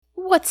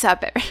What's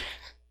up,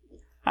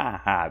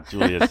 Ha,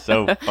 Julia's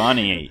so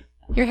funny.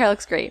 Your hair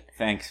looks great.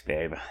 Thanks,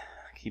 babe.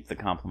 Keep the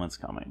compliments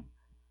coming.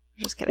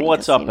 Just kidding.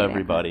 What's up,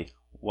 everybody?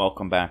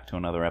 Welcome back to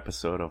another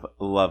episode of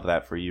Love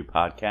That For You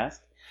podcast.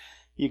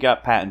 You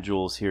got Pat and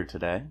Jules here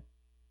today.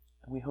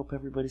 We hope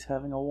everybody's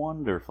having a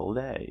wonderful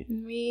day.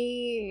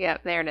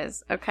 Yep, there it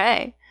is.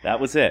 Okay. That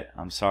was it.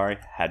 I'm sorry.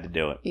 Had to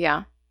do it.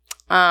 Yeah.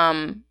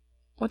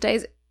 What day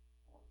is it?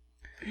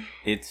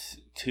 It's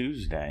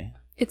Tuesday.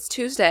 It's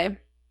Tuesday.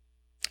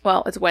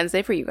 Well, it's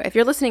Wednesday for you. If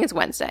you're listening, it's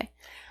Wednesday.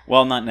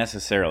 Well, not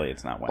necessarily.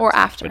 It's not Wednesday. Or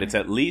after. But it's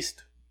at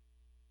least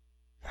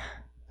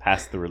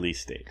past the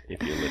release date,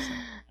 if you're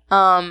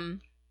listening.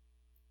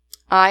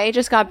 I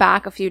just got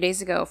back a few days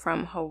ago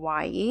from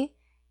Hawaii.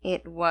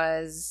 It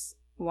was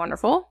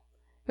wonderful.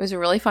 It was a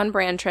really fun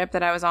brand trip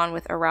that I was on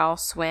with Aral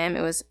Swim.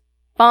 It was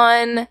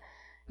fun. It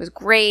was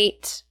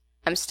great.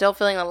 I'm still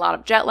feeling a lot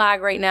of jet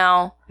lag right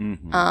now.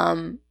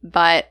 Mm-hmm.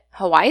 But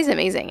Hawaii is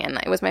amazing, and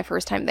it was my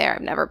first time there.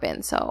 I've never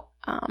been, so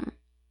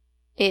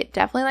it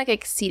definitely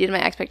exceeded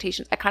my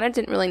expectations. I kind of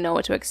didn't really know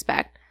what to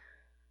expect.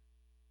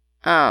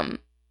 But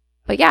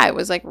yeah, it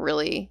was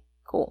really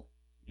cool.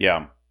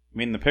 Yeah. I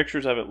mean, the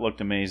pictures of it looked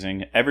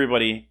amazing.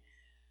 Everybody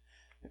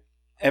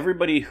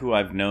who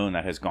I've known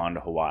that has gone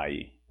to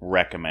Hawaii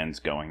recommends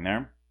going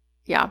there.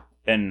 Yeah.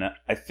 And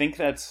I think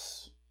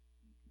that's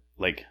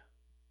I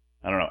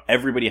don't know,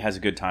 everybody has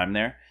a good time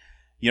there.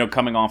 You know,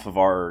 coming off of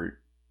our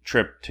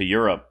trip to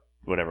Europe,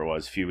 whatever it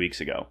was, a few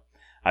weeks ago,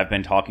 I've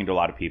been talking to a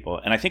lot of people,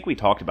 and I think we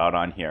talked about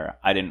on here,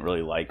 I didn't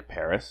really like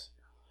Paris.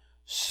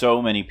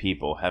 So many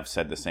people have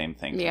said the same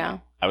thing to me.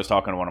 I was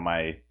talking to one of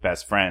my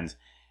best friends,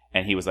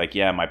 and he was like,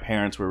 yeah, my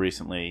parents were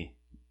recently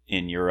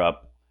in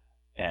Europe,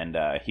 and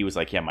he was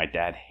like, yeah, my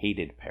dad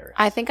hated Paris.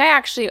 I think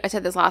I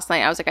said this last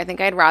night, I was like, I think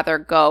I'd rather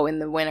go in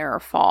the winter or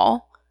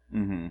fall.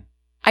 Mm-hmm.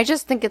 I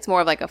just think it's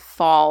more of a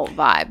fall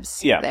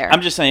vibes there.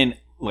 I'm just saying,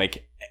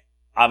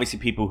 obviously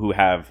people who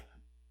have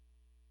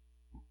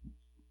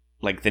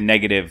the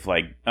negative,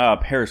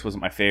 Paris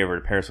wasn't my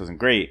favorite, Paris wasn't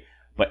great,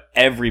 but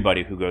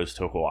everybody who goes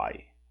to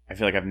Hawaii, I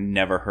feel like I've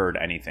never heard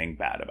anything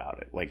bad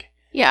about it.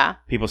 Yeah.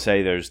 People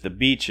say there's the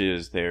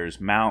beaches, there's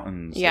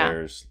mountains,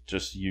 there's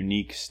just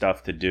unique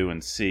stuff to do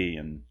and see.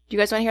 And do you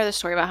guys want to hear the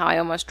story about how I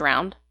almost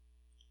drowned?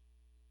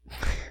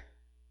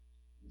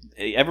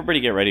 Everybody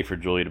get ready for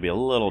Julia to be a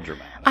little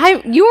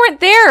dramatic. You weren't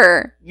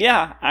there.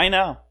 Yeah, I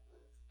know.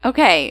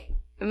 Okay.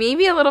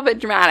 Maybe a little bit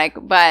dramatic,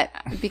 but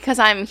because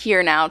I'm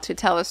here now to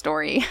tell the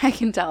story, I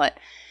can tell it.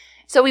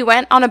 So we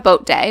went on a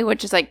boat day,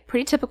 which is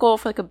pretty typical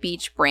for a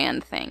beach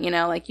brand thing,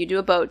 you do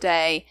a boat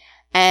day,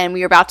 and we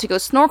were about to go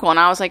snorkel, and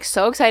I was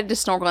so excited to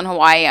snorkel in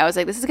Hawaii. I was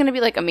like, this is going to be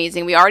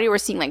amazing. We already were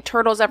seeing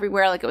turtles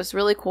everywhere. It was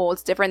really cool.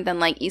 It's different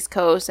than East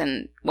Coast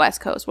and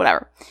West Coast,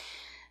 whatever.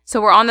 So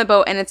we're on the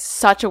boat, and it's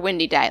such a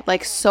windy day,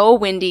 so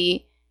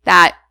windy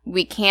that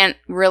we can't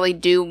really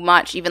do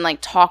much, even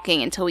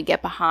talking until we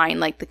get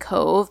behind the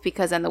cove,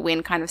 because then the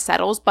wind kind of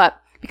settles. But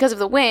because of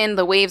the wind,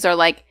 the waves are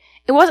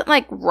it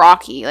wasn't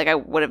rocky. I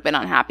would have been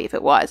unhappy if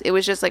it was. It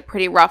was just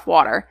pretty rough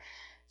water.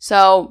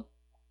 So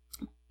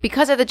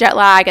because of the jet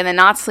lag and then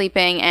not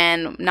sleeping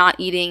and not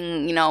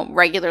eating,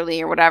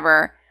 regularly or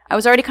whatever, I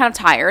was already kind of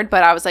tired,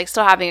 but I was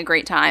still having a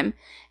great time.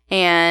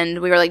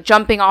 And we were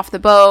jumping off the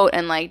boat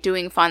and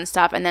doing fun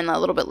stuff. And then a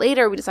little bit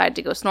later, we decided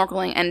to go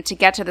snorkeling. And to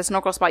get to the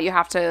snorkel spot, you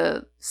have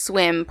to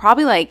swim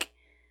probably I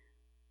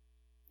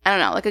don't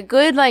know, a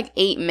good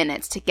 8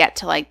 minutes to get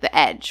to the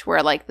edge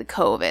where the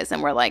cove is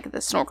and where the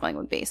snorkeling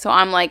would be. So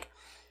I'm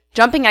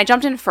jumping. I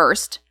jumped in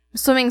first,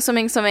 swimming.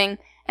 And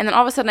then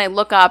all of a sudden I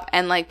look up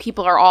and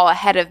people are all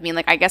ahead of me.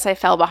 I guess I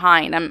fell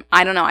behind.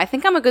 I don't know. I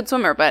think I'm a good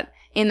swimmer, but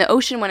in the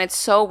ocean when it's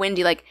so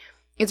windy,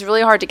 it's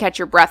really hard to catch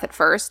your breath at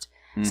first.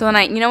 Mm-hmm. So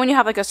then when you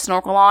have a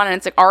snorkel on and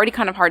it's already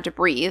kind of hard to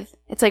breathe,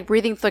 it's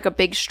breathing through a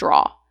big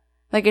straw.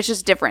 It's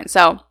just different.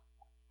 So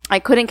I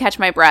couldn't catch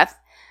my breath.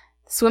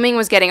 Swimming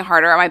was getting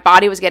harder. My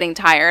body was getting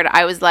tired.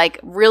 I was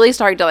really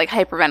starting to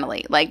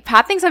hyperventilate.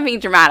 Pat thinks I'm being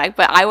dramatic,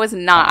 but I was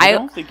not. I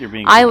don't think you're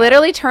being dramatic. I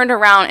literally turned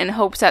around in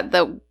hopes that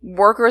the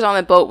workers on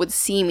the boat would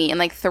see me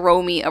and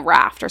throw me a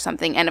raft or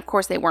something. And of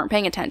course they weren't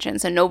paying attention,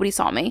 so nobody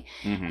saw me.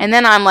 Mm-hmm. And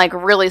then I'm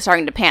really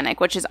starting to panic,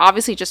 which is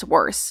obviously just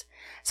worse.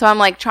 So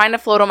I'm trying to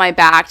float on my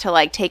back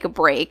to take a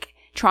break,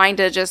 trying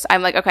to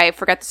I'm okay,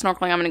 forget the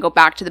snorkeling. I'm going to go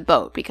back to the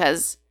boat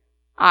because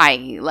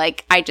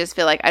I just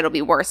feel it'll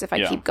be worse if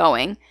I keep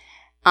going.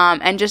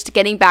 And just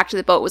getting back to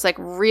the boat was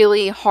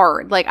really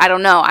hard. I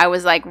don't know. I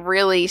was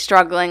really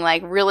struggling,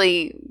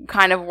 really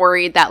kind of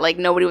worried that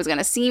nobody was going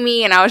to see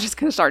me and I was just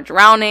going to start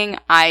drowning.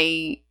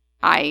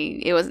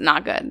 It was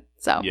not good.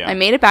 So I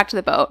made it back to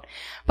the boat.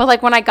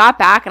 But when I got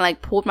back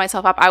and pulled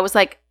myself up, I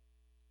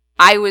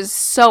was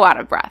so out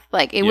of breath.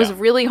 It was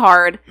really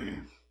hard.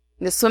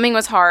 The swimming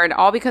was hard,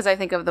 all because I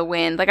think of the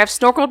wind. I've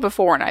snorkeled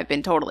before and I've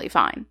been totally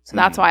fine. So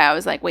that's why I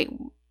was wait,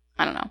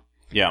 I don't know.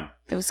 Yeah.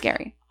 It was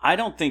scary. I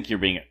don't think you're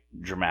being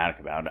dramatic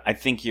about it. I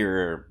think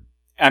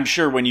I'm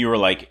sure when you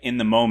were in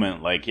the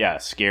moment,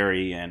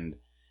 scary and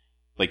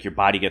your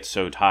body gets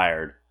so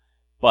tired.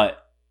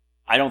 But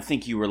I don't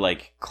think you were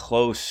like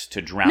close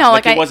to drowning. No,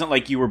 like it wasn't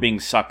like you were being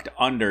sucked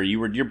under.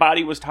 Your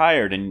body was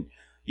tired, and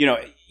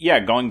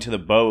going to the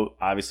boat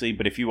obviously.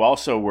 But if you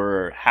also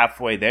were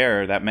halfway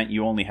there, that meant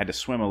you only had to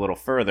swim a little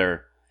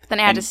further. But then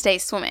I had to stay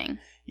swimming.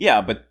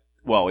 Yeah, but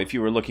if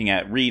you were looking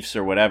at reefs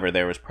or whatever,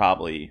 there was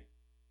probably,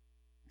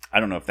 I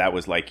don't know if that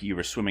was like you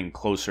were swimming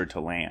closer to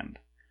land.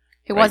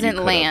 It wasn't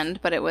land,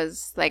 but it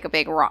was like a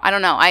big rock. I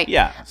don't know.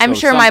 I'm so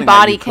sure my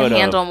body can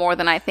handle more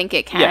than I think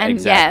it can. Yeah,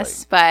 exactly.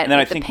 Yes, but and then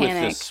I think with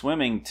the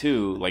swimming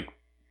too, like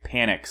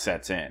panic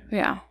sets in.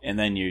 Yeah, and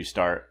then you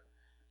start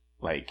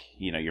like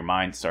your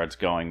mind starts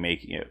going,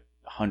 making it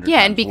 100. Yeah,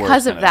 times and because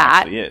worse of than it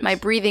that, actually is. my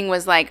breathing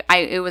was like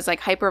it was like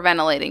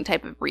hyperventilating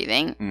type of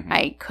breathing. Mm-hmm.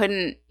 I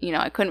couldn't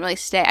really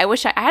stay. I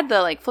wish I had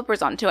the like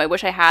flippers on too. I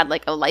wish I had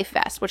like a life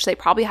vest, which they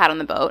probably had on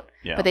the boat,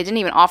 but they didn't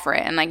even offer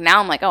it. And like now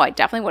I'm like, oh, I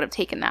definitely would have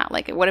taken that.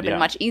 Like it would have been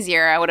much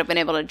easier. I would have been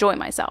able to enjoy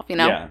myself.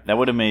 Yeah, that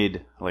would have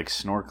made like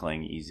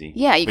snorkeling easy.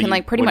 Yeah, you can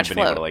like pretty much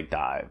float. Able to like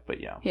dive,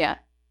 but yeah. Yeah,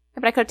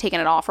 but I could have taken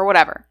it off or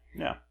whatever.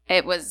 Yeah,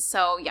 it was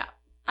so. Yeah,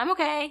 I'm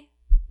okay.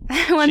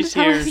 I wanted she's to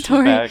tell here. my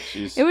story.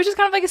 She's back. It was just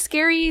kind of like a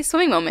scary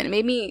swimming moment. It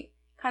made me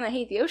kind of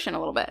hate the ocean a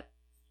little bit.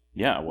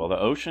 Yeah, well, the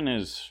ocean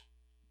is,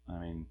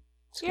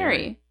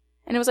 scary.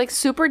 And it was like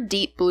super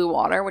deep blue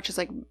water, which is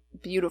like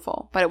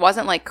beautiful, but it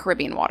wasn't like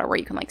Caribbean water where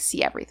you can like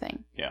see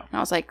everything. Yeah. And I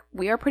was like,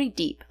 we are pretty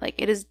deep. Like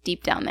it is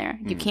deep down there.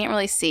 You can't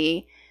really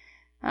see.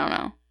 I don't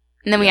know.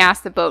 And then we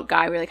asked the boat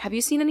guy, we were like, have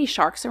you seen any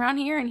sharks around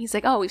here? And he's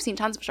like, oh, we've seen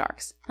tons of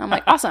sharks. And I'm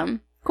like, awesome.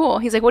 Cool.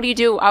 He's like, what do you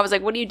do? I was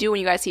like, what do you do when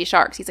you guys see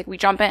sharks? He's like, we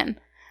jump in.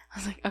 I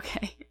was like,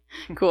 okay,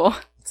 cool.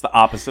 It's the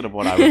opposite of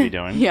what I would be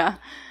doing. Yeah.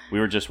 We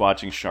were just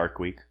watching Shark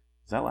Week.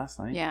 Was that last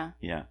night? Yeah.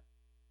 Yeah.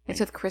 It's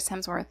with Chris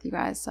Hemsworth, you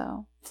guys,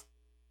 so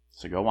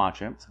go watch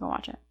it.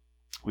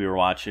 We were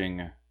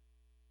watching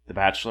The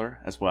Bachelor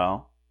as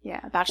well.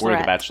 Yeah, Bachelorette.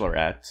 Or The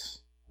Bachelorettes.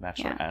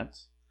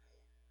 Bachelorettes.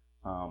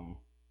 Yeah.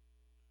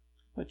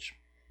 Which,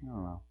 I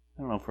don't know.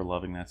 I don't know if we're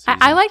loving that season.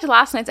 I liked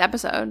last night's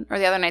episode, or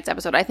the other night's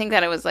episode. I think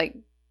that it was like,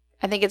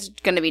 I think it's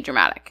going to be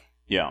dramatic.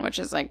 Yeah. Which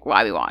is like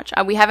why we watch.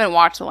 We haven't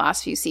watched the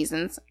last few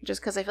seasons just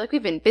because I feel like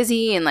we've been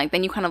busy and like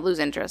then you kind of lose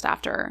interest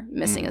after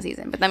missing a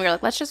season. But then we were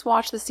like, let's just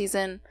watch the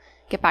season,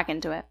 get back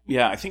into it.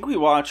 Yeah, I think we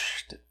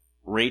watched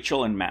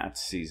Rachel and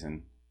Matt's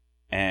season.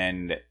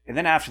 And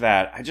then after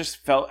that, I just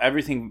felt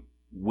everything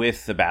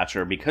with The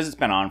Bachelor, because it's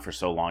been on for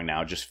so long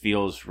now, just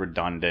feels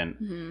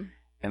redundant. Mm-hmm.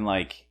 And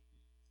like,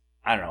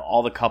 I don't know,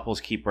 all the couples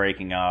keep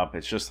breaking up.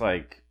 It's just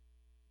like,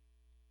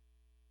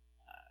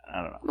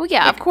 I don't know. Well,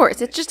 yeah, of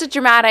course. It's just a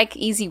dramatic,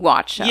 easy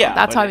watch show. Yeah,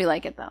 that's why we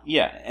like it, though.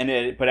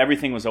 Yeah, but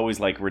everything was always,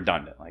 like,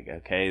 redundant. Like,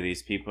 okay,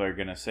 these people are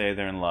going to say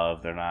they're in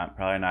love. They're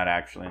probably not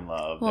actually in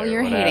love. Well,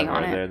 you're hating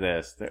on it. They're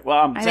this.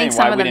 I'm saying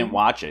why we didn't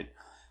watch it.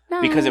 No.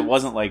 Because it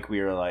wasn't like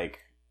we were, like,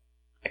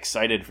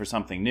 excited for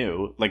something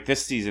new. Like,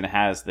 this season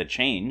has the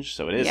change,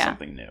 so it is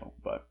something new.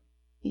 But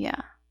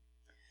yeah.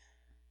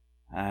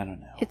 I don't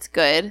know. It's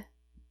good.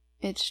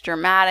 It's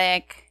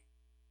dramatic.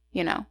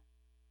 Yeah.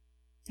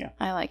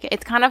 I like it.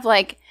 It's kind of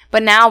like,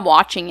 but now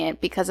watching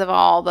it, because of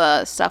all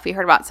the stuff we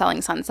heard about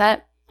Selling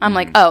Sunset, I'm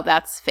like, oh,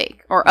 that's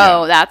fake. Or,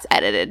 oh, that's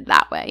edited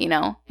that way,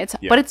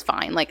 But it's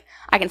fine. Like,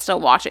 I can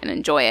still watch it and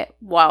enjoy it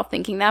while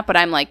thinking that. But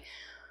I'm like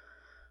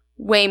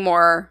way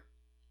more,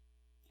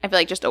 I feel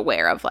like just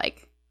aware of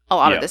like, a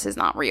lot of this is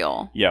not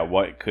real. Yeah,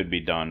 what could be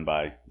done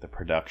by the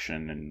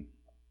production and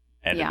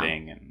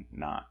editing and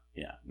not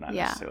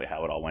necessarily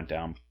how it all went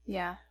down.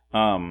 Yeah.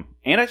 And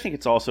I think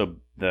it's also,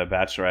 The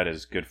Bachelorette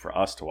is good for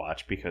us to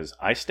watch because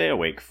I stay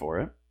awake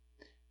for it,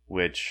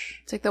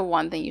 which... It's like the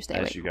one thing you stay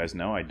awake As you guys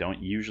know, I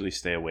don't usually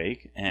stay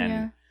awake.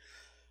 And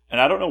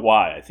I don't know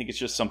why. I think it's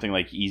just something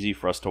like easy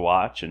for us to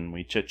watch and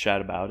we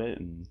chit-chat about it.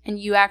 And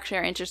you actually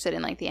are interested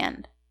in like the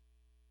end.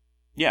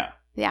 Yeah.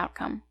 The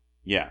outcome.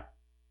 Yeah.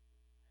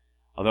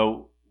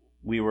 Although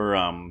we were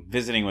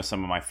visiting with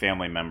some of my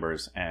family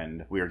members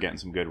and we were getting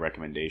some good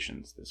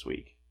recommendations this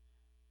week.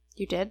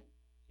 You did?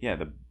 Yeah,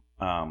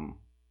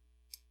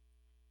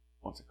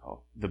 what's it called?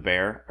 The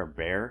Bear or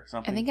Bear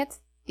something? I think it's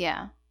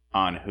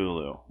on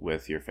Hulu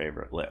with your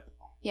favorite lip.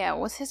 Yeah,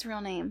 what's his real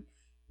name?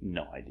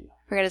 No idea.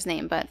 Forget his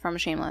name, but from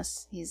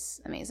Shameless,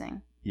 he's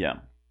amazing.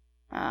 Yeah.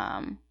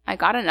 I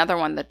got another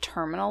one, The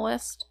Terminal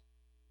List.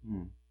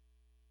 Hmm.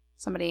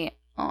 Somebody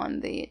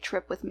on the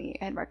trip with me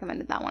had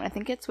recommended that one. I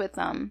think it's with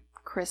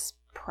Chris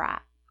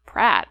Pratt.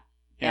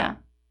 Yeah.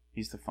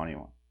 He's the funny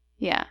one.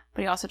 Yeah,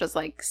 but he also does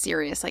like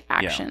serious like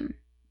action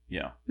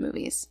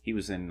movies. He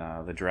was in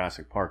the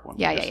Jurassic Park one.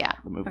 Yeah.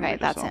 The movie okay,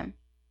 that's him.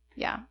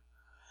 Yeah.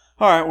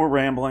 All right, we're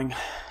rambling.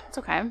 It's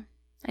okay.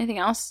 Anything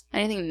else?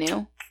 Anything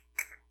new?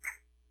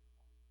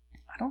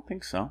 I don't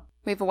think so.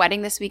 We have a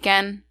wedding this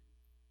weekend.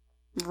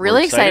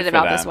 Really excited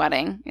about this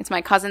wedding. It's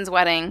my cousin's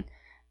wedding.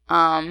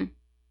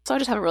 So I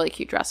just have a really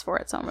cute dress for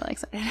it, so I'm really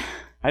excited.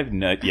 I have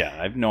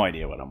no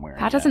idea what I'm wearing.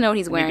 Pat doesn't know what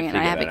he's wearing, and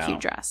I have a cute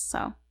dress,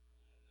 so.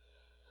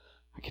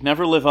 I can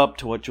never live up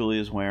to what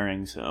Julia's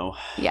wearing, so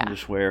I'll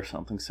just wear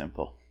something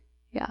simple.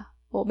 Yeah.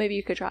 Well, maybe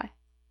you could try.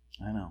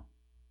 I know.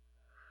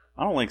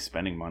 I don't like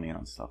spending money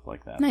on stuff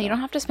like that. No, you don't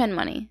have to spend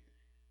money.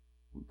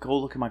 go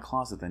look in my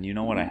closet then. You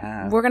know what I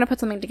have. We're going to put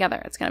something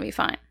together. It's going to be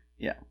fine.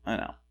 Yeah, I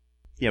know.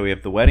 Yeah, we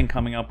have the wedding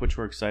coming up, which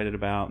we're excited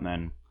about, and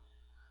then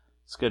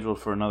scheduled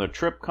for another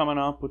trip coming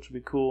up, which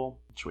would be cool.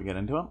 Should we get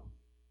into it?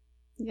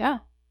 Yeah.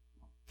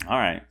 All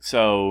right.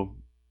 So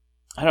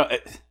I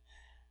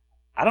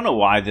don't know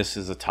why this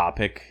is a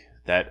topic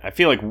that I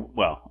feel like,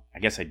 well, I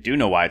guess I do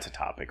know why it's a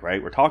topic,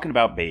 right? We're talking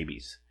about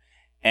babies.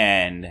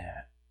 And,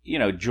 you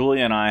know,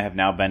 Julia and I have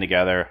now been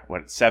together,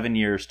 7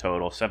 years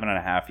total,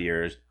 7.5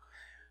 years.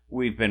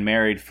 We've been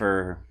married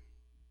for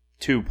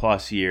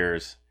 2+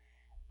 years.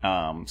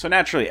 So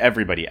naturally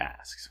everybody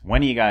asks,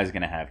 when are you guys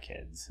going to have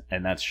kids?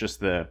 And that's just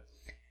the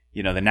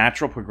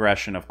natural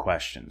progression of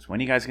questions. When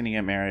are you guys going to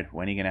get married?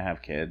 When are you going to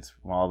have kids?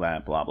 All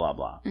that, blah, blah,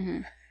 blah.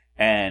 Mm-hmm.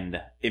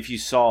 And if you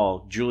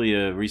saw,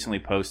 Julia recently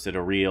posted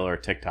a reel or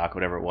TikTok,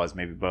 whatever it was,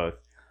 maybe both,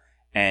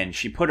 and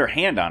she put her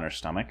hand on her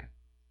stomach,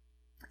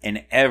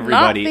 and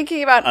everybody... Not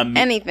thinking about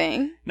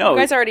anything. No.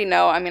 You guys already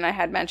know. I mean, I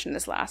had mentioned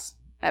this last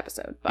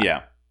episode. But,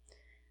 yeah.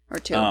 Or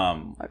two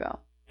ago.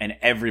 And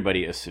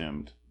everybody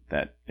assumed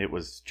that it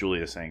was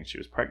Julia saying she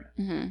was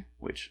pregnant,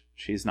 which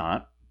she's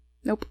not.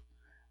 Nope.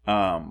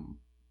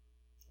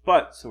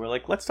 But, so we're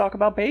like, let's talk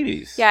about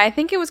babies. Yeah, I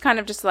think it was kind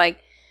of just like,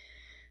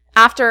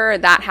 after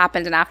that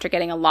happened and after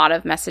getting a lot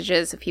of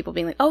messages of people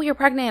being like, oh, you're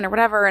pregnant or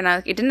whatever, and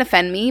it didn't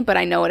offend me, but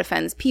I know it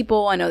offends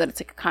people. I know that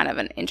it's like kind of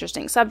an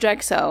interesting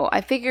subject, so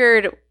I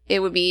figured it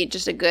would be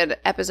just a good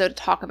episode to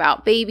talk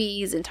about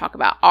babies and talk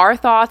about our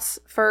thoughts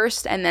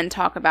first, and then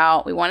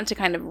we wanted to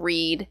kind of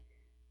read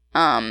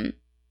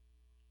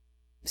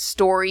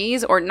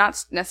stories, or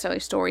not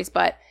necessarily stories,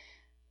 but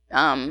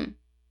what's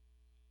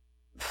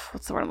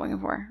the word I'm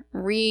looking for?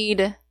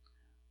 Read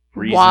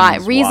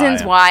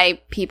reasons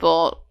why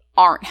people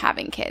aren't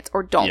having kids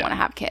or don't want to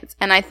have kids.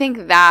 And I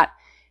think that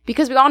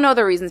because we all know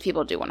the reasons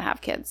people do want to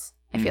have kids,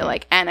 I feel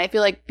like. And I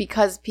feel like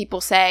because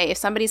people say, if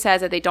somebody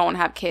says that they don't want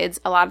to have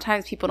kids, a lot of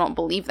times people don't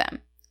believe them,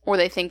 or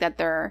they think that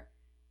they're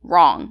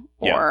wrong,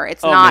 or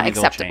it's not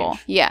acceptable.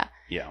 Yeah.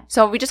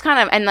 So we just kind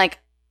of, and like,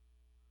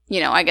 you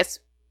know, I guess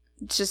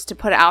just to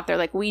put it out there,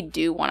 like, we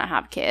do want to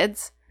have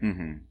kids.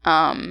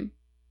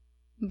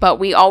 But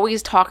we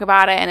always talk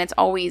about it, and it's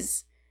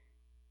always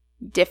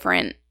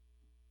different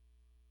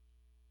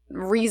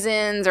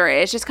reasons, or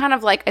it's just kind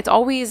of like, it's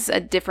always a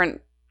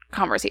different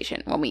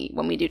conversation when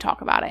we do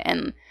talk about it.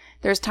 And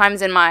there's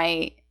times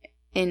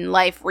in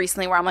life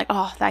recently where I'm like,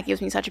 oh, that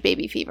gives me such a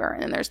baby fever,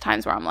 and then there's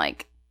times where I'm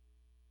like,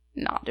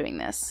 I'm not doing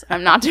this.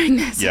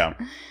 Yeah.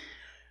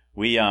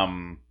 We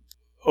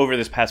over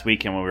this past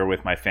weekend when we were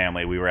with my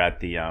family, we were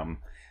at the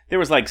there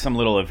was like some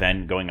little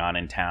event going on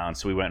in town,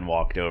 so we went and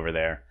walked over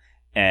there,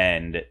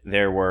 and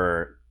there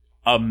were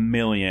a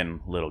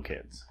million little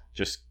kids,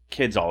 just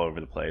kids all over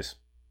the place.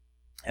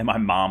 And my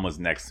mom was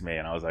next to me,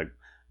 and I was like,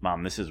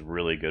 Mom, this is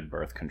really good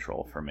birth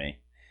control for me.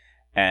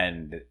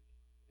 And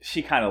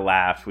she kind of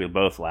laughed. We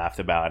both laughed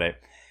about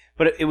it.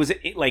 But it was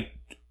like,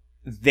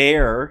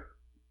 there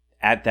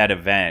at that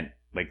event,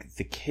 like,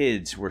 the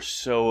kids were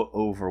so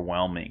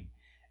overwhelming.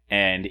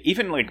 And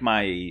even like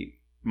my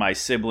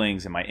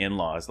siblings and my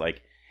in-laws,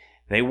 like,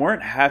 they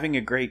weren't having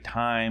a great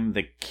time.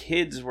 The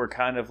kids were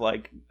kind of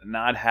like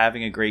not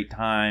having a great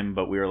time,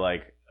 but we were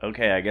like,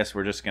 okay, I guess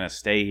we're just going to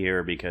stay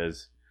here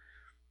because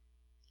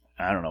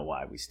I don't know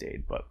why we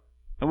stayed, but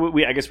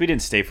I guess we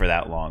didn't stay for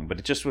that long, but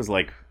it just was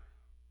like,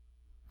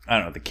 I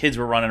don't know, the kids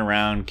were running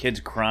around, kids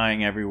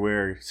crying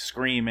everywhere,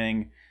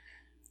 screaming.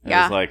 It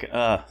was like,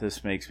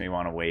 this makes me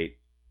want to wait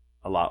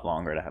a lot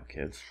longer to have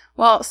kids.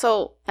 Well,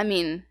 so, I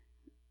mean,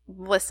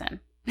 listen.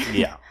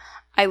 Yeah.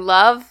 I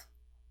love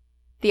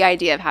the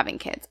idea of having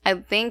kids. I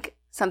think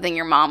something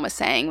your mom was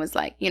saying was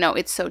like, you know,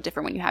 it's so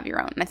different when you have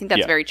your own. And I think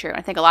that's very true.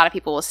 I think a lot of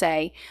people will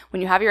say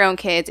when you have your own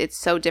kids, it's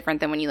so different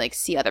than when you like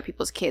see other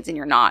people's kids and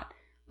you're not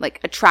like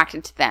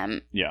attracted to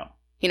them. Yeah.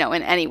 You know,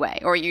 in any way,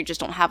 or you just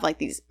don't have like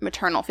these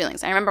maternal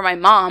feelings. I remember my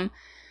mom,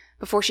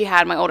 before she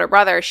had my older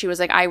brother, she was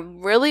like, I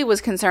really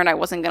was concerned I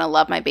wasn't going to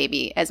love my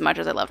baby as much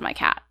as I loved my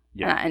cat.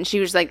 Yeah. And she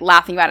was like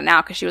laughing about it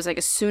now because she was like,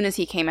 as soon as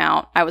he came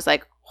out, I was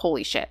like,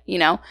 holy shit, you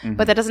know?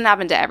 But that doesn't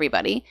happen to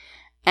everybody.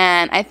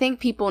 And I think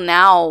people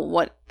now,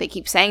 what they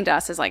keep saying to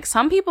us is like,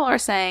 some people are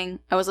saying,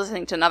 I was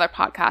listening to another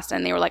podcast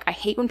and they were like, I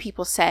hate when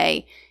people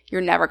say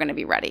you're never going to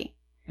be ready.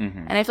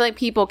 And I feel like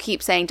people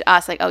keep saying to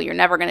us like, oh, you're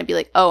never going to be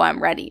like, oh,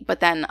 I'm ready. But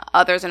then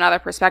there's another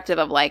perspective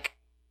of like,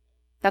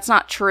 that's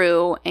not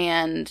true.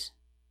 And,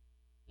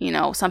 you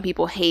know, some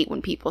people hate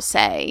when people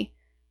say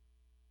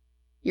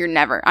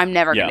I'm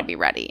never going to be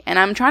ready. And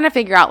I'm trying to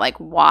figure out like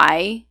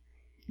why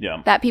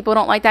that people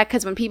don't like that.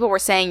 Because when people were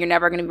saying you're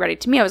never going to be ready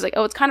to me, I was like,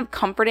 oh, it's kind of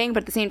comforting.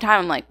 But at the same time,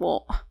 I'm like,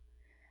 well,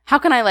 how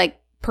can I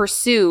like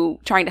pursue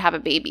trying to have a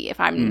baby if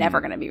I'm never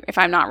going to be, if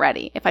I'm not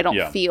ready, if I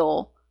don't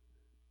feel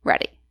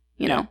ready?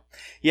 You know?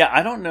 Yeah,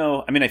 I don't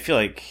know. I mean, I feel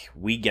like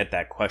we get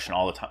that question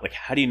all the time. Like,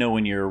 how do you know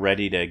when you're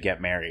ready to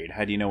get married?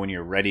 How do you know when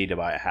you're ready to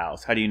buy a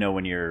house? How do you know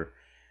when you're,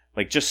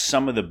 like, just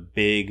some of the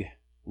big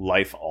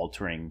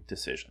life-altering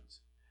decisions?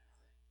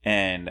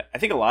 And I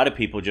think a lot of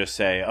people just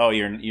say, oh,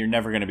 you're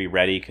never going to be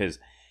ready because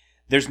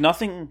there's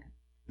nothing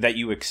that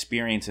you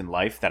experience in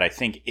life that I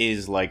think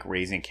is like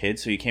raising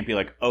kids. So you can't be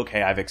like,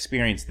 okay, I've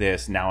experienced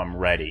this, now I'm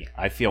ready.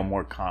 I feel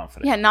more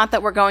confident. Yeah, not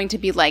that we're going to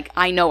be like,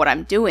 I know what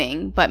I'm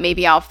doing, but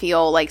maybe I'll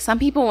feel like some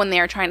people when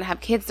they're trying to have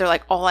kids, they're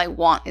like, all I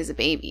want is a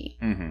baby.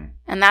 Mm-hmm.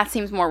 And that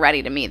seems more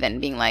ready to me than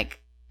being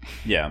like,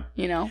 yeah.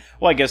 You know?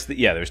 Well, I guess,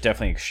 there's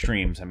definitely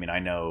extremes. I mean, I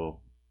know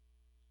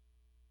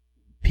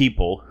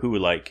people who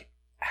like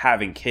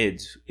having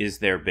kids is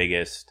their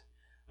biggest,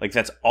 like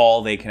that's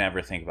all they can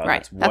ever think about.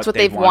 Right. That's what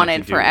they've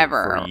wanted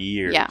forever. For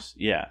years.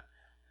 Yeah.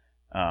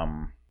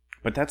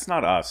 But that's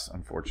not us,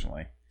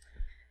 unfortunately.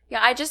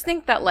 Yeah, I just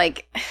think that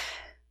like,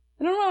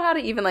 I don't know how to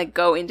even like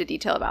go into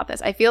detail about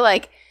this. I feel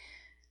like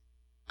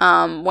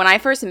when I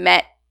first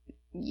met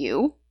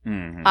you,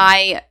 mm-hmm.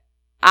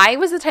 I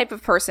was the type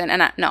of person,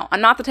 and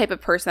I'm not the type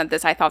of person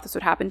that I thought this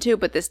would happen to,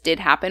 but this did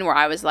happen where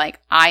I was like,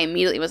 I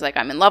immediately was like,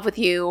 I'm in love with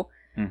you.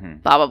 Mm-hmm.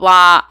 Blah, blah,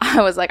 blah.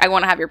 I was like, I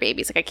want to have your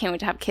babies. Like, I can't wait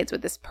to have kids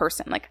with this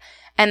person. Like,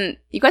 and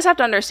you guys have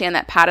to understand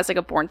that Pat is like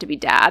a born to be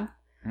dad.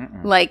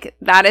 Mm-mm. Like,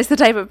 that is the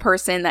type of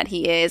person that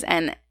he is.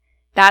 And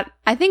that,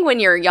 I think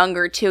when you're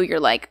younger too, you're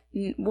like,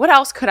 what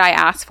else could I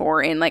ask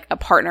for in like a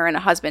partner and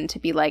a husband to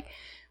be like,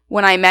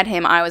 when I met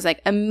him, I was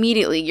like,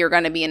 immediately, you're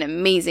going to be an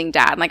amazing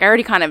dad. Like, I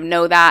already kind of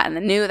know that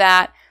and knew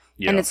that.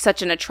 Yeah. And it's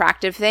such an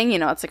attractive thing. You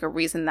know, it's like a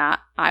reason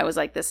that I was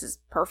like, this is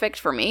perfect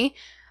for me.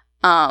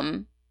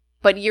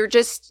 But you're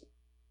just...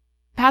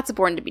 Pat's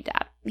born to be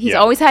dad. He's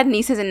always had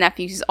nieces and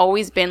nephews. He's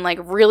always been like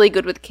really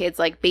good with kids.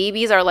 Like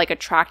babies are like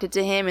attracted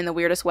to him in the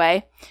weirdest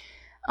way.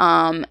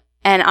 And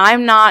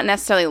I'm not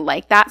necessarily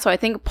like that. So I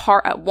think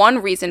one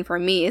reason for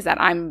me is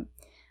that I know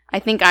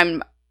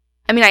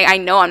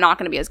I'm not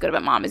going to be as good of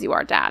a mom as you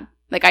are dad.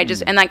 Like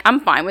and like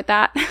I'm fine with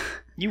that.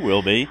 You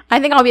will be.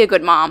 I think I'll be a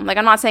good mom. Like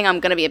I'm not saying I'm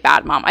going to be a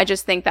bad mom. I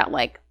just think that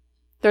like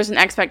there's an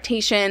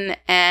expectation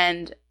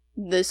and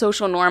the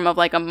social norm of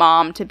like a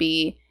mom to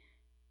be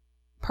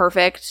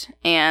perfect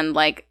and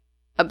like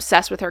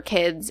obsessed with her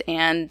kids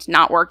and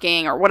not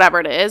working or whatever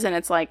it is, and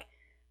it's like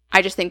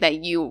I just think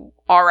that you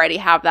already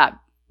have that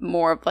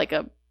more of like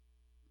a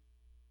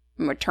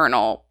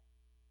paternal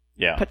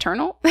is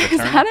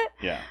that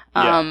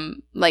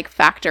it like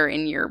factor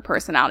in your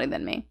personality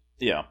than me.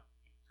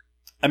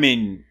 I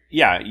mean,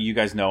 you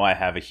guys know I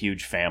have a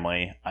huge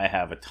family. I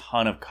have a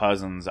ton of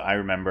cousins. I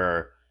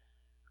remember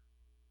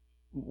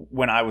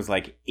when I was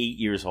like 8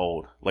 years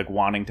old, like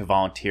wanting to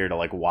volunteer to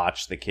like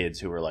watch the kids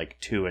who were like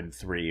 2 and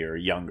 3 or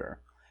younger.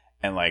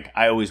 And like,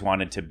 I always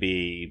wanted to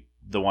be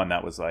the one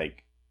that was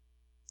like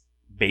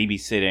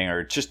babysitting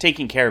or just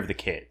taking care of the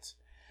kids.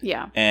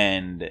 Yeah.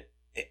 And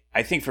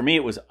I think for me,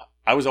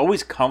 I was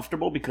always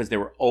comfortable because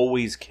there were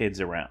always kids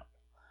around.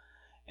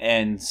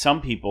 And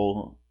some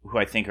people who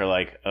I think are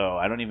like, oh,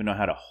 I don't even know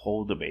how to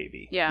hold a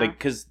baby. Yeah. Like,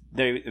 cause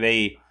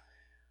they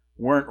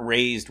weren't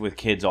raised with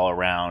kids all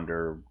around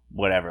or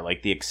whatever,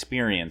 like the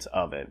experience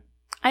of it.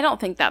 I don't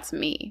think that's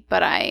me,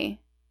 but I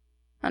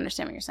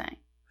understand what you're saying.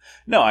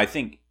 No, I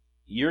think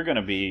you're going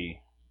to be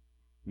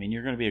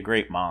a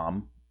great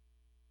mom.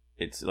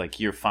 It's like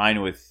you're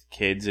fine with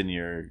kids and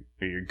you're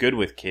good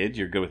with kids.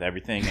 You're good with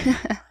everything.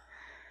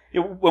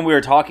 And when we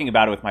were talking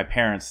about it with my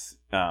parents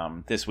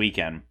this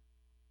weekend,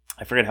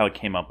 I forget how it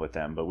came up with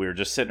them, but we were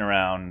just sitting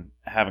around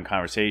having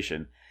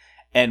conversation.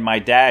 And my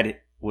dad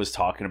was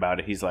talking about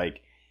it. He's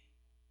like,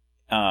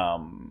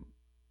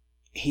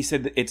 he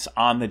said that it's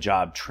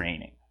on-the-job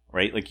training,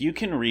 right? Like, you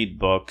can read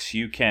books,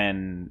 you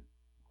can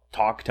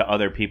talk to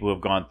other people who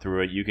have gone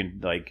through it, you can,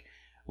 like,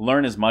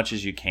 learn as much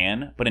as you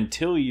can, but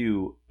until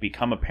you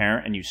become a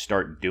parent and you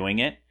start doing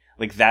it,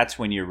 like, that's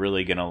when you're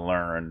really going to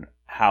learn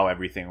how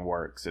everything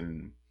works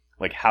and,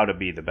 like, how to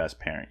be the best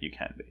parent you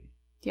can be.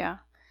 Yeah.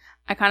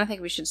 I kind of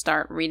think we should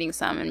start reading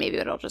some, and maybe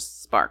it'll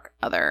just spark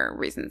other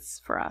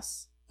reasons for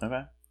us.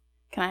 Okay.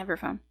 Can I have your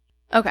phone?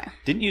 Okay.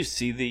 Didn't you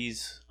see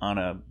these on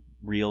a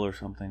reel or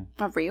something?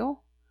 A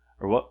reel?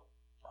 Or what?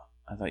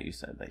 I thought you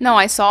said that. No,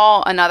 I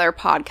saw another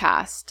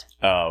podcast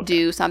okay.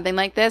 do something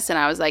like this, and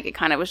I was like, it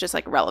kind of was just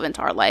like relevant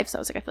to our life. So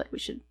I was like, I feel like we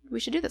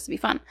should do this. It'd be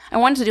fun. I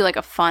wanted to do like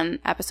a fun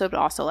episode, but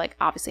also like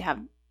obviously have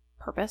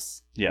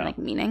purpose, and, like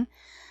meaning.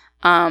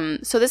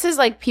 So this is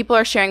like people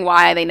are sharing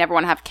why they never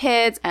want to have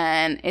kids,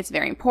 and it's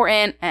very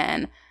important.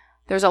 And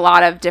there's a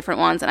lot of different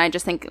ones, and I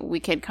just think we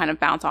could kind of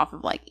bounce off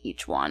of like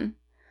each one.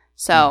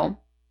 So.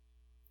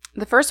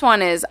 The first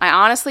one is, I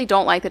honestly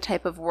don't like the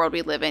type of world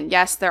we live in.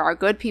 Yes, there are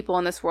good people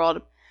in this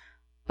world,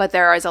 but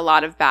there is a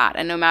lot of bad.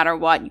 And no matter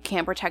what, you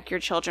can't protect your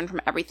children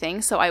from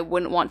everything. So I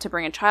wouldn't want to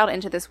bring a child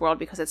into this world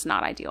because it's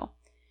not ideal.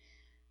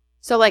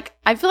 So like,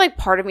 I feel like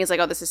part of me is like,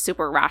 oh, this is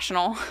super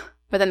rational.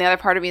 But then the other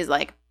part of me is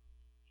like,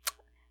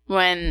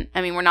 we're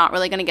not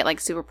really going to get like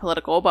super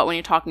political, but when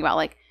you're talking about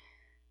like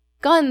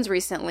guns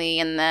recently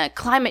and the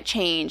climate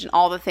change and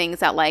all the things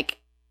that like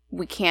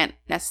we can't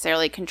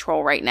necessarily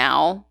control right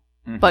now.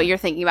 Mm-hmm. But you're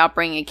thinking about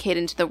bringing a kid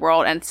into the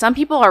world. And some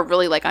people are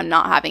really like, I'm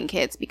not having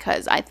kids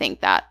because I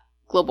think that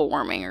global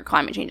warming or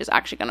climate change is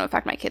actually going to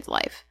affect my kid's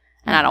life.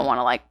 And I don't want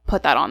to like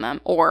put that on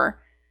them.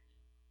 Or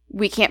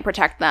we can't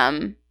protect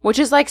them, which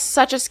is like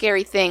such a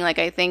scary thing. Like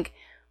I think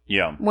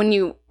Yeah.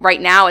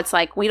 Right now, it's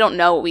like, we don't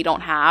know what we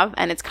don't have.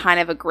 And it's kind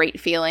of a great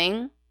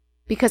feeling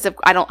because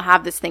I don't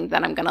have this thing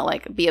that I'm going to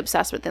like be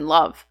obsessed with and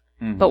love.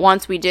 Mm-hmm. But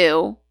once we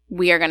do,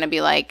 we are going to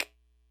be like,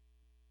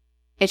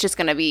 it's just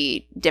going to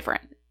be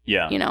different.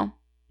 Yeah. You know?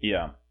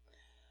 Yeah.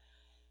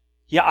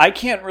 Yeah, I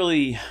can't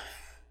really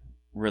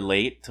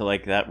relate to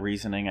like that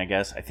reasoning, I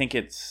guess. I think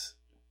it's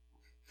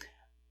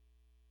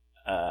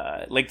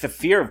like the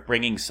fear of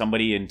bringing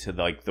somebody into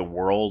like the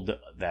world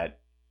that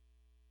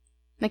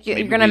like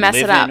you're going to mess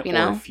it up, you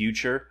know? Or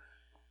future.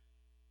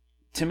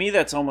 To me,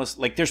 that's almost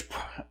like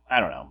I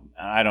don't know.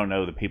 I don't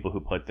know the people who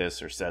put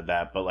this or said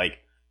that, but like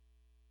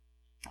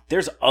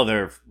there's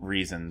other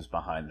reasons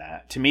behind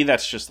that. To me,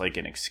 that's just like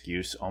an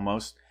excuse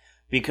almost,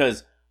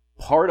 because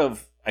part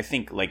of, I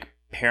think, like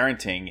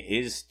parenting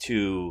is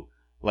to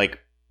like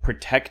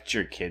protect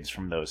your kids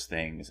from those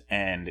things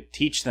and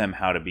teach them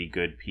how to be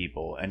good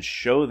people and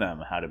show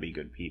them how to be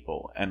good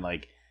people and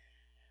like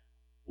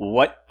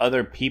what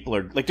other people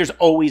are like. There's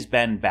always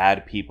been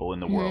bad people in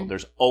the world.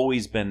 There's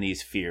always been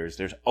these fears.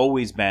 There's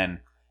always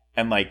been,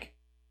 and like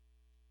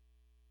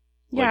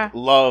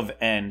love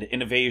and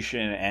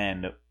innovation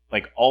and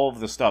like all of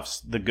the stuff,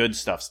 the good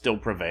stuff still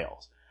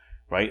prevails,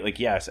 right? Like,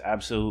 yes,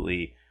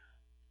 absolutely.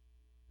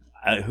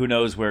 Who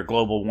knows where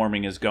global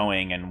warming is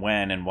going and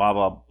when and blah,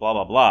 blah, blah,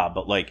 blah, blah.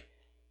 But like,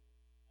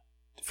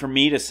 for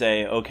me to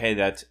say, okay,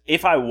 that's,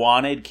 if I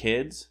wanted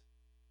kids,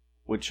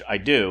 which I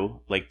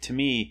do, like to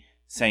me,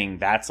 saying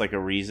that's like a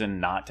reason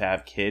not to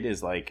have a kid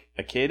is like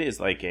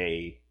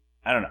a,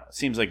 I don't know, it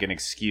seems like an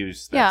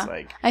excuse that's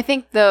like... I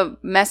think the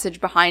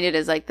message behind it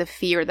is like the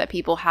fear that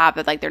people have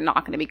that like they're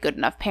not going to be good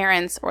enough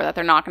parents or that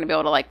they're not going to be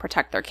able to like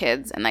protect their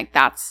kids, and like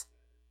that's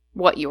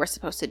what you were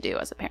supposed to do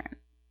as a parent.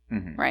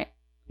 Mm-hmm. Right?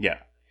 Yeah.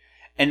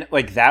 And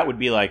like that would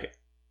be like,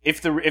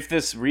 if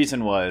this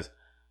reason was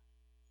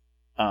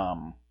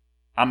I'm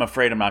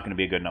afraid I'm not going to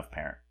be a good enough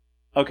parent.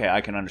 Okay,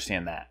 I can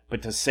understand that.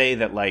 But to say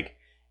that like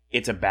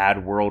it's a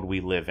bad world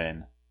we live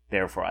in,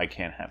 therefore I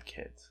can't have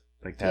kids.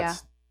 Like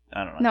that's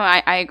I don't know. No,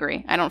 I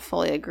agree. I don't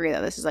fully agree that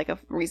this is like a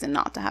reason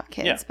not to have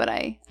kids, but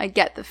I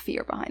get the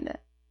fear behind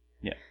it.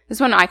 Yeah. This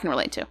one I can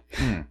relate to,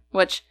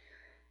 which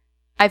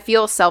I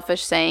feel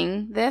selfish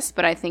saying this,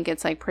 but I think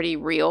it's like pretty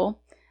real.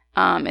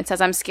 It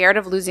says, I'm scared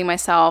of losing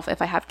myself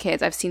if I have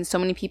kids. I've seen so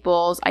many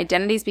people's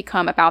identities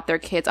become about their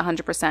kids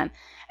 100%.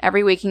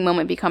 Every waking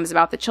moment becomes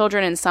about the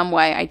children in some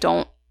way. I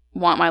don't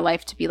want my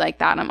life to be like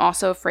that. And I'm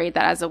also afraid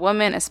that as a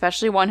woman,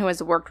 especially one who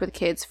has worked with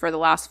kids for the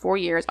last 4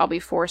 years, I'll be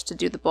forced to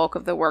do the bulk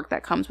of the work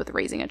that comes with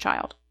raising a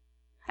child.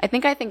 I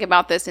think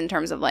about this in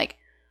terms of like,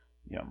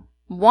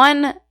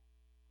 one,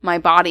 my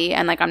body,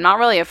 and like I'm not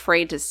really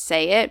afraid to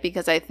say it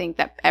because I think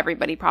that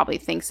everybody probably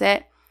thinks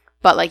it,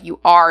 but like you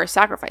are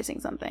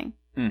sacrificing something.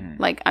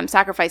 Mm-hmm. Like I'm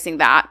sacrificing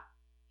that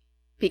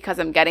because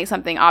I'm getting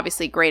something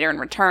obviously greater in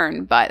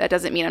return, but that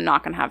doesn't mean I'm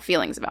not going to have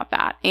feelings about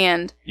that.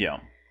 And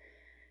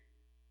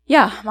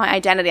my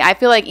identity. I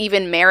feel like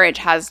even marriage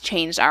has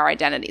changed our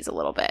identities a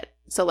little bit.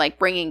 So like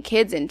bringing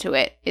kids into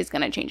it is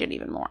going to change it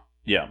even more.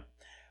 Yeah.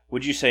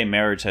 Would you say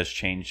marriage has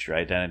changed your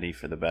identity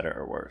for the better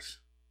or worse?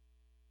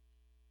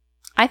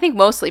 I think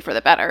mostly for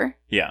the better.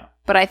 Yeah.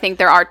 But I think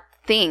there are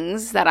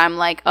things that I'm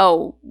like,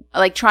 oh,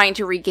 like trying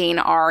to regain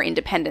our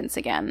independence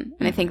again.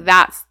 And I think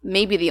that's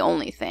maybe the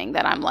only thing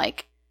that I'm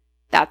like,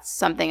 that's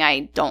something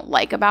I don't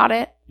like about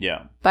it.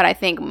 Yeah. But I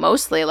think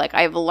mostly like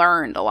I've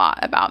learned a lot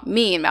about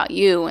me and about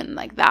you and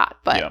like that.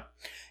 But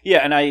yeah,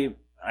 and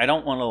I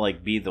don't want to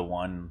like be the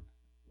one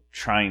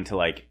trying to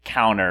like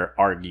counter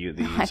argue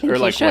these or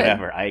like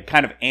whatever. I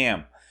kind of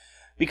am.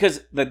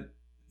 Because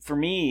for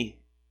me,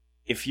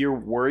 if you're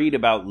worried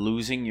about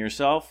losing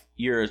yourself,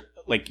 you're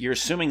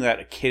assuming that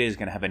a kid is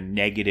going to have a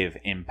negative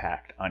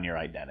impact on your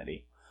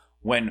identity.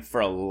 When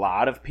for a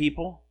lot of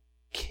people,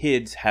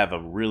 kids have a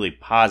really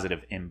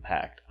positive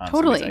impact on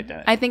someone's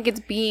identity. I think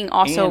it's being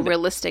also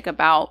realistic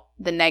about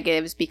the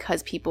negatives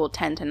because people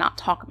tend to not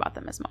talk about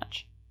them as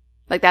much.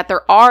 Like that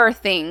there are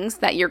things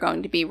that you're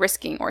going to be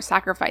risking or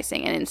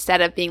sacrificing. And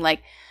instead of being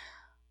like,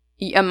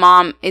 a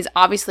mom is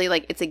obviously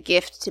like, it's a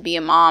gift to be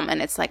a mom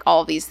and it's like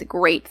all these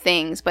great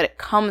things, but it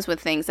comes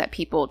with things that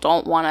people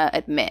don't want to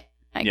admit,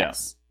 I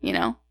guess, you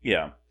know?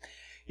 Yeah.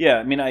 Yeah.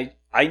 I mean,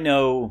 I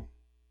know,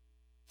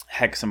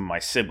 heck, some of my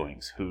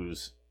siblings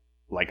whose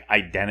like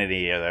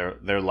identity or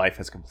their life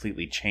has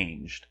completely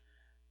changed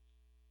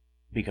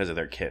because of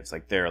their kids.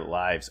 Like their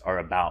lives are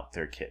about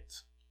their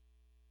kids.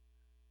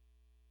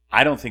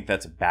 I don't think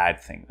that's a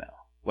bad thing though.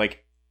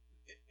 Like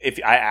if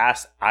I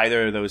asked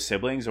either of those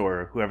siblings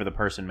or whoever the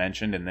person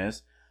mentioned in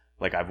this,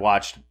 like I've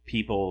watched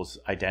people's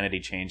identity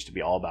change to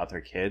be all about their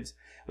kids.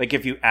 Like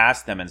if you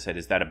asked them and said,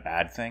 is that a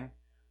bad thing?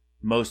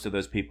 Most of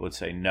those people would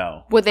say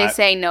no. Would they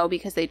say no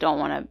because they don't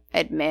want to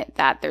admit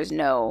that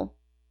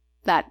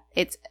that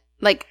it's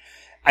like...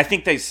 I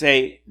think they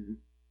say,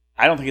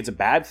 I don't think it's a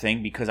bad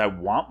thing because I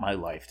want my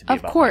life to be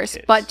about my kids. Of course,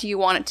 but do you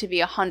want it to be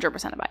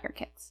 100% about your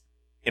kids?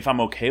 If I'm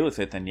okay with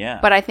it, then yeah.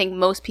 But I think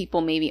most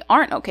people maybe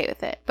aren't okay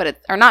with it.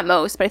 Or not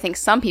most, but I think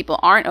some people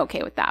aren't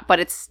okay with that. But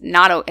it's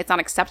not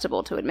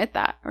acceptable to admit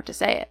that or to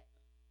say it.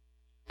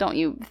 don't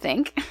you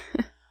think?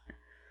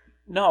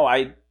 No,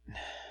 I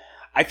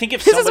think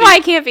if This is why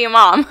I can't be a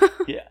mom.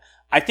 Yeah.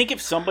 I think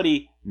if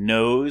somebody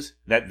knows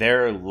that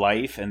their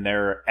life and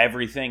their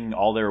everything,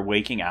 all their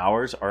waking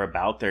hours are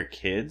about their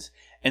kids,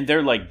 and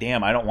they're like,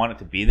 damn, I don't want it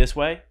to be this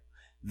way,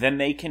 then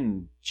they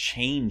can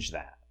change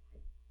that,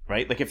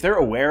 right? Like, if they're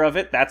aware of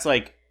it, that's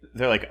like,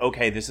 they're like,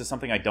 okay, this is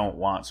something I don't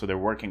want, so they're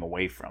working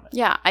away from it.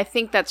 Yeah, I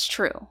think that's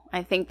true.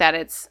 I think that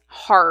it's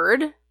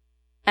hard.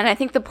 And I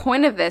think the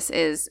point of this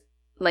is,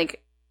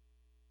 like,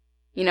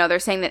 you know, they're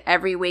saying that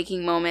every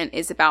waking moment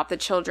is about the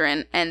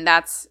children, and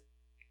that's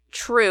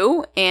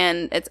true.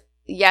 And it's,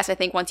 yes, I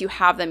think once you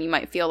have them, you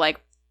might feel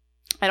like,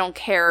 I don't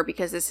care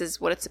because this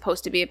is what it's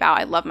supposed to be about.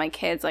 I love my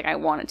kids. Like, I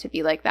want it to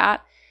be like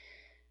that.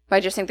 But I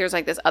just think there's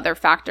like this other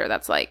factor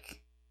that's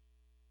like,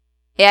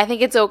 yeah, I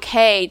think it's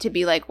okay to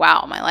be like,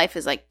 wow, my life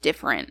is like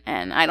different.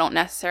 And I'm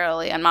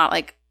not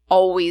like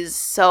always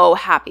so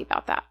happy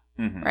about that.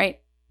 Mm-hmm.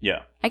 Right?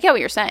 Yeah. I get what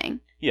you're saying.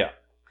 Yeah.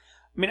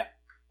 I mean,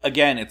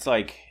 again, it's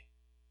like,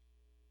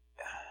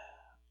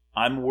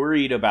 I'm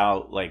worried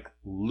about like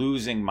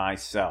losing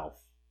myself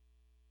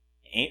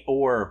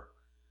or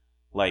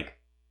like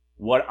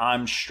what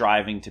I'm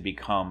striving to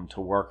become,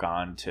 to work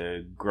on,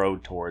 to grow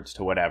towards,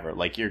 to whatever.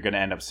 Like, you're going to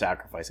end up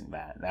sacrificing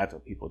that. And that's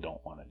what people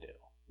don't want to do.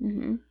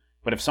 Mm-hmm.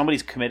 But if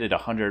somebody's committed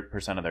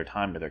 100% of their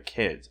time to their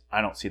kids,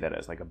 I don't see that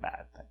as like a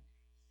bad thing.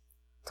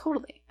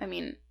 Totally. I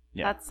mean,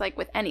 That's like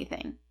with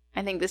anything.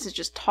 I think this is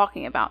just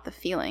talking about the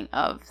feeling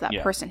of that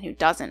person who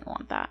doesn't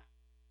want that.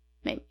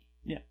 Maybe.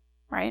 Yeah.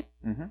 Right?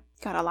 Mm-hmm.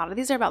 God, a lot of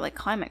these are about like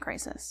climate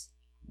crisis,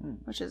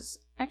 which is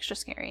extra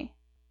scary.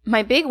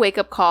 My big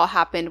wake-up call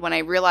happened when I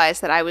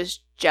realized that I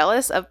was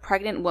jealous of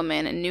pregnant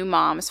women and new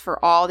moms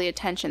for all the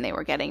attention they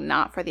were getting,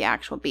 not for the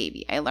actual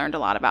baby. I learned a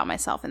lot about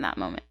myself in that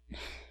moment.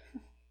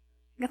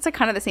 That's like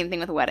kind of the same thing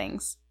with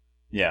weddings.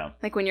 Yeah.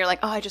 Like when you're like,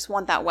 oh, I just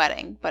want that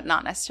wedding, but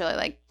not necessarily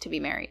like to be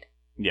married.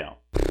 Yeah.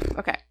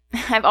 Okay.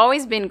 I've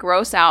always been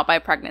grossed out by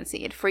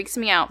pregnancy. It freaks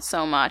me out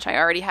so much. I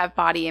already have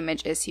body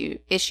image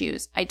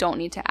issues. I don't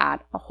need to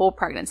add a whole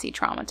pregnancy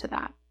trauma to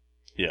that.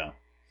 Yeah.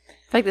 I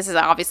feel like this is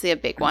obviously a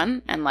big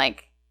one. And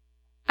like,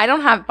 I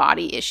don't have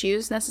body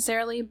issues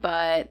necessarily,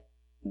 but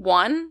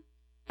one,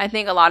 I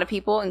think a lot of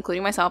people,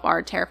 including myself,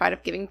 are terrified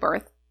of giving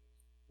birth.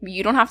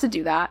 You don't have to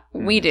do that.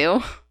 Mm-hmm. We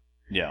do.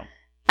 Yeah.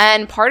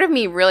 And part of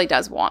me really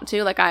does want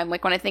to. Like, I'm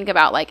like, when I think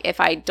about like if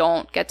I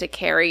don't get to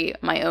carry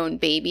my own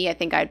baby, I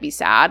think I'd be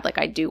sad. Like,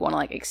 I do want to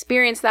like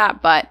experience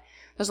that, but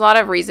there's a lot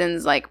of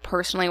reasons, like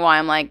personally, why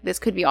I'm like, this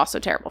could be also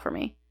terrible for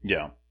me.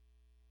 Yeah.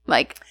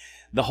 Like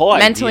the whole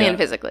mentally idea, and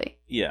physically.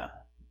 Yeah.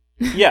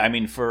 Yeah. I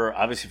mean,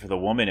 obviously for the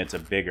woman, it's a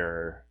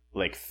bigger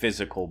like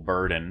physical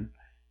burden.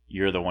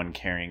 You're the one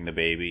carrying the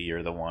baby.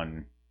 You're the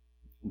one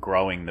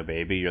growing the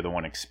baby. You're the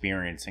one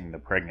experiencing the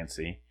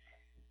pregnancy.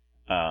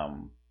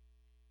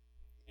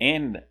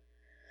 And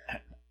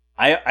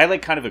I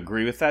like kind of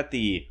agree with that.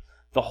 The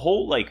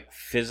whole like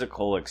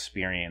physical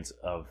experience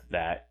of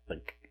that,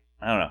 like,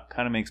 I don't know,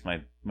 kind of makes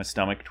my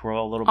stomach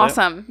twirl a little bit.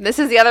 Awesome. This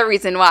is the other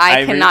reason why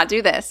I cannot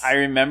do this. I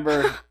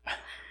remember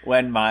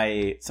when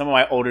some of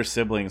my older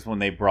siblings, when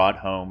they brought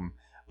home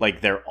like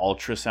their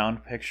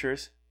ultrasound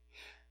pictures,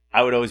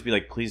 I would always be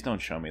like, please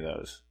don't show me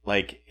those.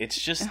 Like, it's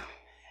just,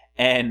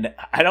 and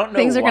I don't know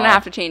Things are why. going to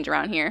have to change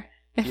around here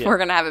if we're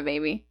going to have a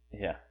baby.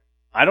 Yeah.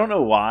 I don't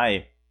know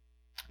why.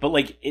 But,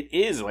 like, it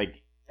is,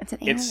 like,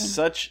 it's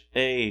such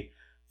a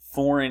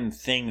foreign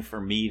thing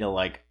for me to,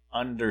 like,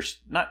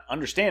 not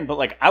understand, but,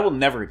 like, I will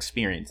never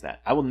experience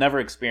that. I will never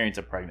experience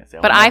a pregnancy.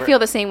 But I feel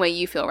the same way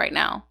you feel right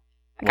now.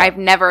 Like, I've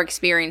never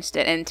experienced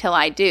it until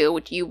I do,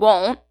 which you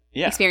won't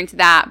experience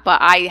that,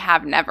 but I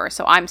have never.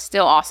 So I'm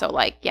still also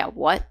like, yeah,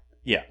 what?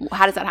 Yeah.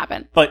 How does that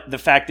happen? But the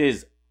fact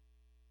is,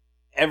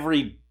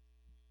 every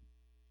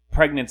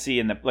pregnancy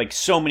and like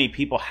so many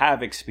people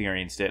have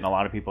experienced it, and a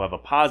lot of people have a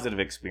positive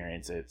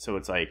experience it, so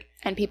it's like,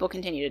 and people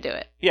continue to do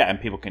it. Yeah,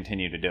 and people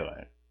continue to do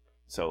it.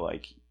 So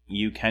like,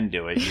 you can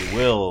do it, you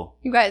will.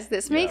 You guys,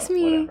 this makes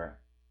me whatever.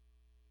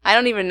 I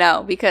don't even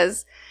know,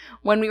 because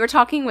when we were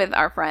talking with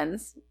our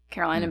friends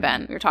Caroline and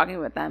Ben, we were talking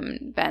with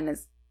them. Ben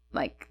is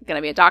like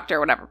gonna be a doctor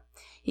or whatever.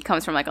 He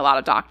comes from like a lot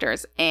of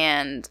doctors,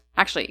 and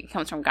actually he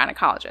comes from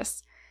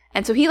gynecologists.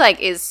 And so he, like,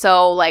 is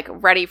so, like,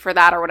 ready for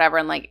that or whatever,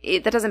 and, like,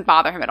 that doesn't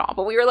bother him at all.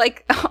 But we were,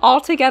 like,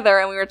 all together,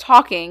 and we were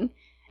talking,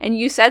 and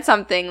you said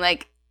something,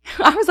 like,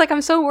 I was like,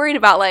 I'm so worried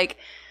about, like,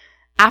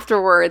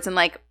 afterwards, and,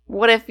 like,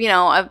 what if, you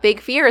know, a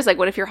big fear is, like,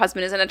 what if your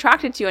husband isn't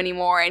attracted to you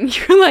anymore? And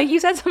you're, like, you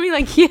said something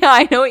like, yeah,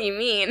 I know what you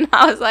mean.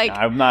 I was like,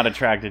 I'm not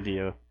attracted to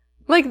you.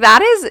 Like,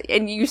 that is,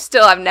 and you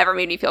still have never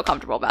made me feel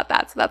comfortable about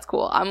that, so that's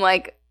cool. I'm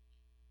like,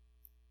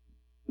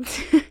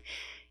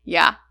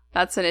 yeah,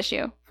 that's an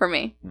issue for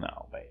me.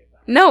 No, babe.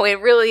 No, it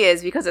really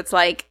is, because it's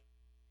like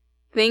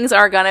things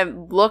are going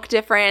to look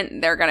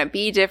different. They're going to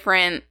be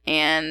different.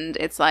 And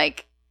it's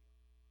like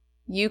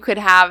you could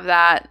have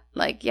that.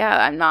 Like, yeah,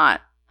 I'm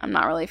not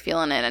really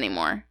feeling it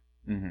anymore.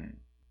 Mm-hmm.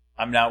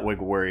 I'm not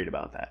like worried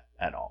about that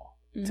at all.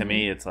 Mm-hmm. To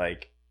me, it's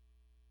like,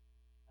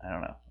 I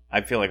don't know.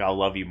 I feel like I'll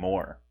love you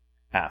more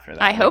after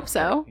that. I hope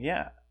so.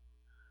 Yeah.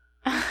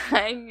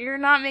 You're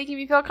not making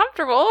me feel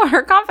comfortable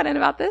or confident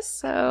about this.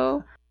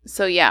 So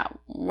yeah,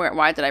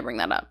 why did I bring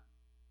that up?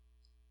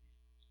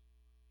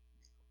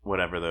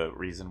 Whatever the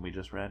reason we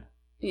just read.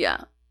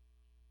 Yeah.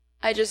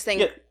 I just think...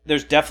 Yeah,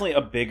 there's definitely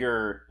a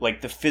bigger, like,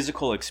 the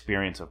physical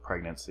experience of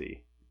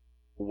pregnancy.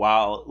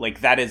 While,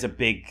 like, that is a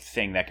big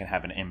thing that can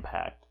have an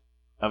impact.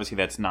 Obviously,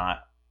 that's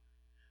not,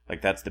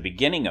 like, that's the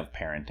beginning of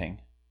parenting.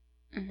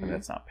 But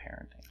that's not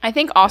parenting. I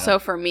think also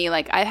for me,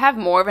 like, I have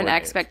more of an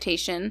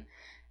expectation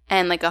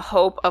and, like, a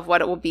hope of what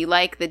it will be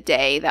like the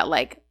day that,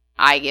 like,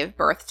 I give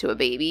birth to a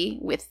baby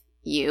with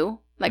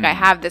you. Like, I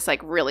have this,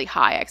 like, really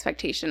high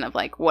expectation of,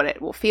 like, what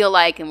it will feel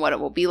like and what it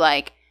will be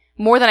like,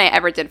 more than I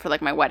ever did for,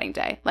 like, my wedding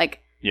day.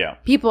 Like,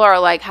 people are,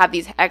 like, have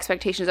these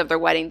expectations of their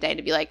wedding day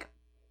to be, like,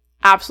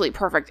 absolutely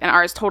perfect, and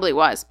ours totally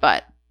was.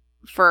 But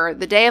for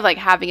the day of, like,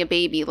 having a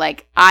baby,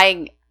 like,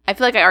 I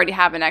feel like I already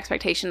have an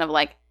expectation of,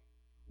 like,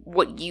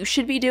 what you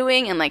should be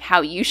doing and, like,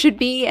 how you should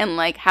be and,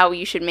 like, how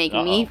you should make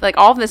me, like,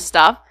 all of this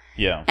stuff.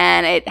 Yeah.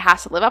 And it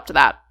has to live up to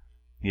that.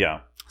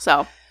 Yeah.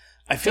 So,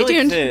 I feel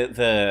like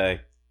the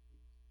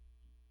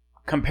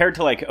compared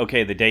to, like,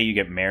 okay, the day you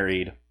get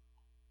married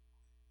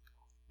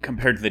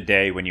compared to the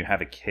day when you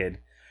have a kid,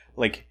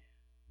 like,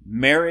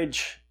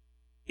 marriage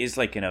is,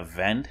 like, an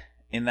event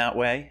in that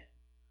way.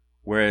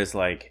 Whereas,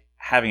 like,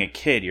 having a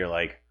kid, you're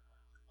like,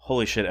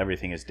 holy shit,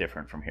 everything is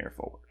different from here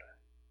forward.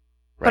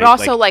 Right? But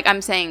also, like,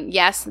 I'm saying,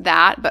 yes,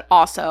 that, but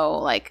also,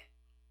 like,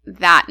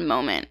 that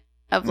moment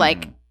of,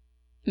 like,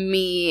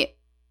 me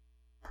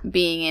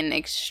being in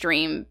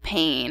extreme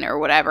pain or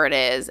whatever it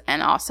is,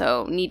 and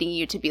also needing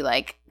you to be,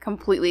 like,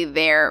 completely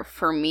there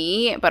for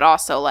me, but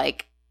also,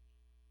 like,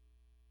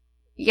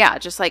 yeah,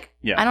 just, like,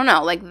 I don't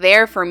know, like,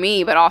 there for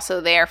me, but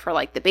also there for,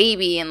 like, the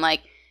baby, and,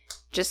 like,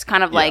 just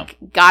kind of, like,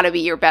 gotta be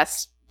your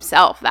best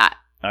self that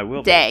I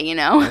will day, be. You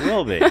know? I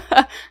will be.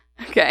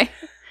 Okay.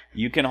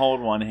 You can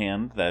hold one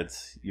hand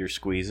that's you're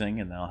squeezing,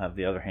 and I'll have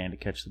the other hand to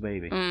catch the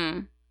baby.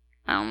 I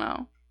don't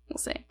know. We'll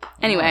see.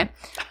 Anyway,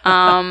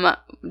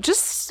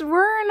 just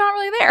we're not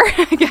really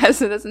there. I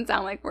guess it doesn't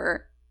sound like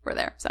we're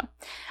there. So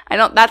I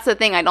don't. That's the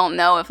thing. I don't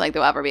know if, like,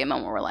 there'll ever be a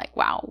moment where we're like,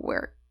 wow,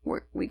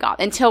 we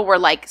got, until we're,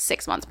 like,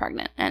 6 months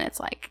pregnant, and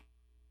it's like,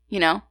 you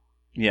know.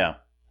 Yeah,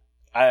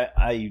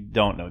 I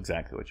don't know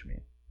exactly what you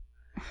mean.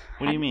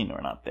 What do you mean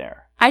we're not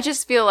there? I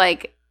just feel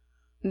like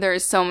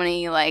there's so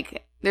many,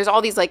 like, there's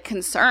all these, like,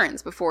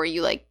 concerns before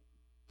you, like,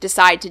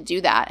 decide to do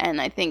that, and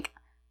I think,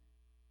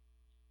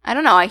 I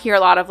don't know, I hear a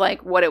lot of,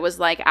 like, what it was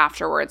like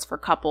afterwards for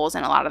couples,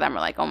 and a lot of them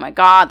are like, oh my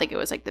god, like, it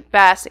was, like, the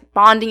best, like,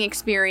 bonding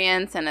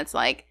experience, and it's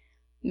like,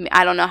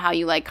 I don't know how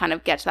you, like, kind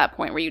of get to that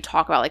point where you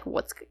talk about, like,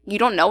 you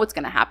don't know what's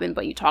going to happen,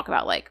 but you talk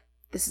about, like,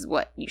 this is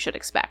what you should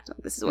expect,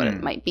 like, this is what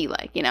it might be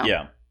like, you know?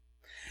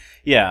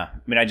 Yeah. I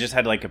mean, I just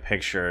had, like, a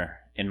picture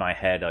in my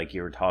head, like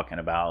you were talking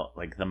about,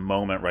 like, the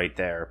moment right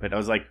there, but I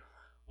was like,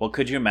 well,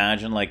 could you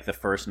imagine, like, the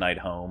first night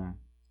home,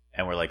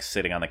 and we're, like,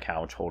 sitting on the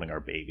couch holding our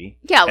baby?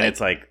 Yeah, and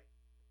it's like,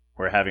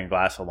 we're having a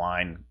glass of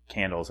wine,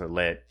 candles are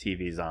lit,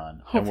 TV's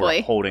on, hopefully,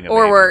 and we're holding a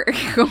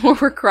baby. Or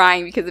we're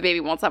crying because the baby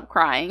won't stop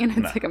crying, and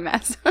it's like a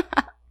mess.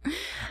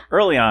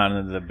 Early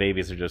on, the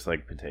babies are just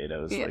like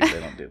potatoes. Like, they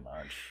don't do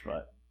much.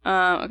 But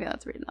okay,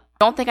 let's read that. I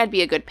don't think I'd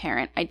be a good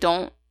parent. I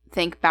don't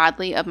think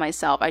badly of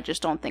myself. I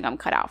just don't think I'm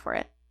cut out for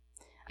it.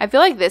 I feel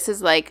like this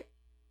is, like,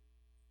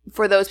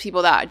 for those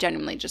people that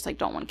genuinely just, like,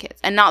 don't want kids.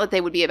 And not that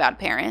they would be a bad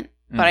parent,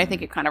 but I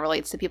think it kind of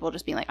relates to people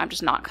just being like, I'm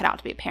just not cut out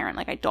to be a parent.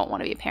 Like, I don't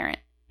want to be a parent.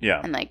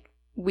 Yeah. And, like,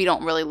 we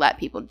don't really let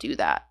people do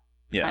that.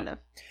 Yeah. Kind of.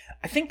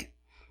 I think,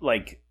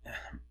 like,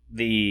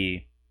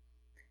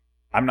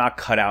 I'm not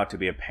cut out to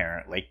be a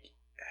parent. Like,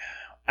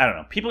 I don't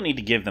know. People need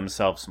to give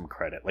themselves some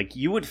credit. Like,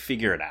 you would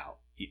figure it out.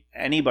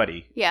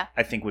 Anybody,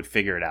 I think, would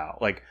figure it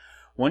out. Like,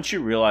 once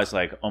you realize,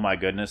 like, oh my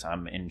goodness,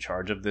 I'm in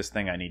charge of this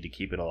thing, I need to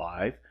keep it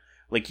alive,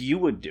 like, you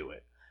would do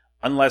it.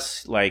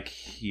 Unless,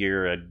 like,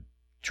 you're a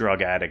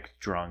drug addict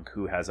drunk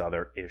who has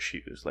other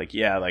issues. Like,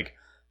 yeah, like,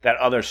 that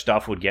other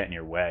stuff would get in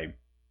your way.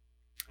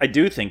 I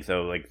do think,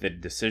 though, like, the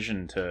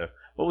decision to...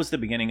 What was the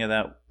beginning of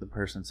that the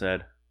person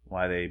said?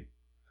 Why they...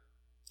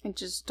 I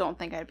just don't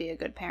think I'd be a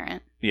good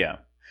parent. Yeah.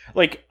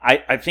 Like,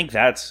 I think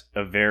that's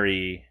a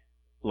very,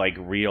 like,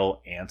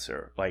 real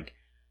answer. Like,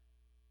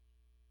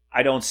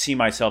 I don't see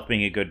myself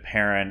being a good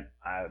parent.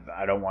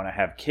 I don't want to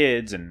have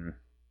kids, and,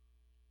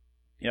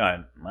 you know,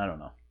 I don't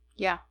know.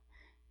 Yeah.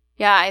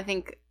 Yeah, I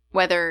think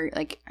whether,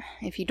 like,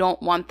 if you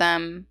don't want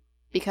them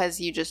because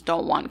you just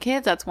don't want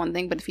kids, that's one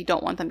thing. But if you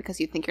don't want them because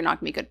you think you're not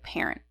going to be a good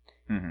parent,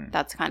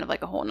 that's kind of,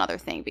 like, a whole nother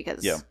thing.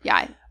 Because,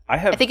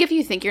 I think if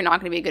you think you're not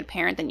going to be a good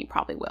parent, then you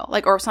probably will.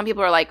 Like, or some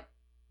people are like,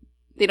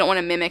 they don't want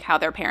to mimic how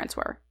their parents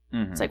were.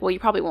 It's like, well, you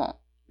probably won't.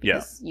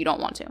 Because you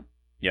don't want to.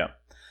 Yeah.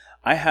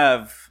 I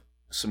have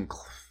some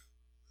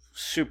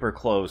super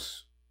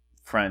close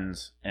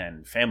friends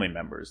and family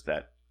members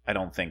that I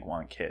don't think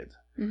want kids.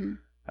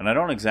 And I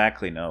don't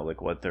exactly know,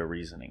 like, what their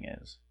reasoning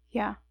is.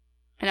 Yeah.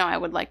 I know. I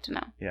would like to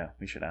know. Yeah,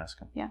 we should ask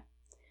them. Yeah.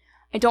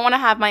 I don't want to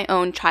have my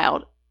own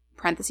child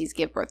parentheses,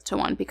 give birth to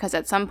one, because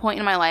at some point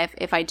in my life,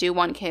 if I do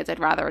want kids, I'd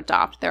rather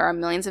adopt. There are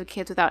millions of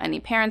kids without any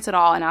parents at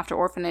all, and after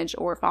orphanage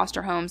or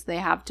foster homes, they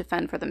have to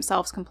fend for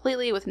themselves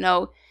completely with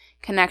no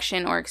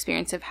connection or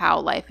experience of how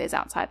life is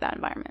outside that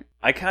environment.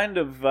 I kind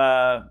of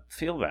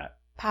feel that.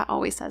 Pat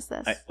always says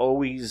this. I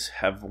always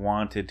have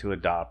wanted to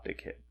adopt a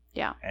kid.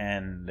 Yeah.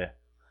 And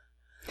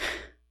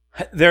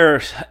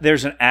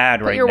there's an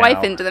ad right now. Put your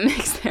wife into the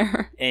mix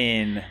there.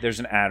 And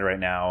there's an ad right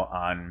now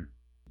on,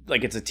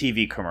 like, it's a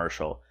TV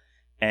commercial.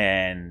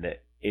 And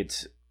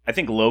it's, I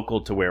think,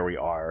 local to where we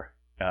are.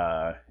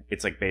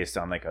 It's, like, based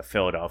on, like, a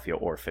Philadelphia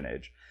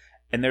orphanage.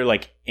 And they're,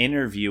 like,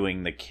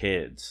 interviewing the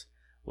kids.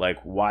 Like,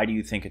 why do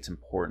you think it's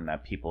important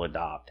that people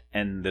adopt?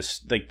 And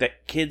this, like, the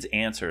kids'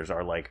 answers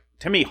are, like,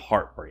 to me,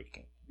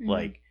 heartbreaking. Mm-hmm.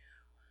 Like,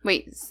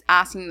 wait,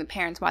 asking the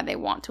parents why they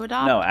want to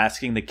adopt? No,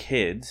 asking the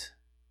kids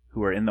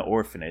who are in the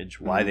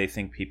orphanage why they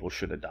think people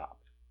should adopt.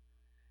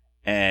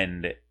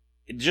 And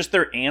just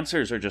their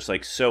answers are just,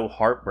 like, so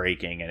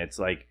heartbreaking. And it's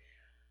like,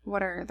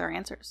 what are their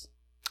answers?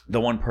 The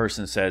one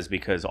person says,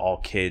 because all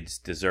kids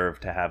deserve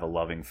to have a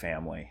loving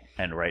family.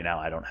 And right now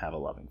I don't have a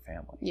loving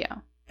family. Yeah.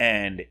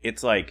 And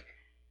it's like,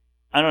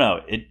 I don't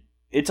know.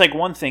 It's like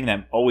one thing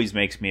that always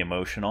makes me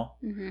emotional.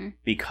 Mm-hmm.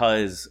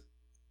 Because,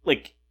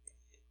 like,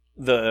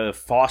 the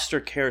foster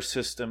care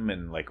system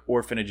and, like,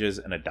 orphanages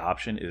and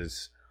adoption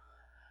is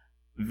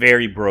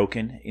very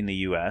broken in the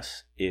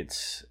U.S.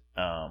 It's,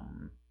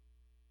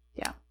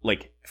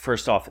 like,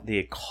 first off,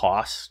 the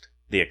cost,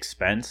 the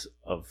expense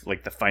of,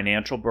 like, the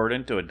financial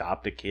burden to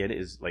adopt a kid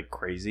is, like,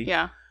 crazy.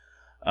 Yeah.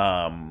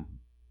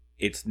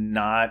 It's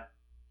not.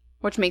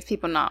 Which makes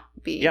people not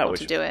be able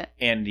to do it.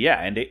 And,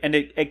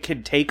 it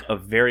could take a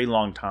very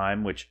long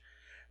time, which,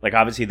 like,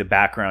 obviously the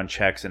background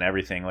checks and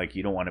everything, like,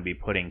 you don't want to be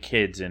putting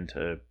kids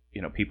into,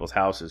 you know, people's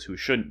houses who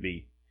shouldn't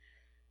be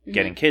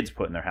getting kids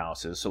put in their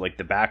houses. So, like,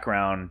 the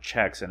background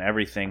checks and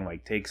everything,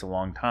 like, takes a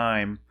long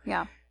time.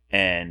 Yeah.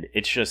 And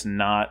it's just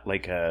not,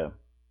 like, a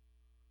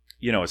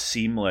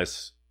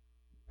seamless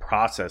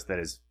process that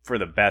is for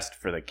the best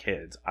for the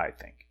kids, I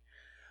think.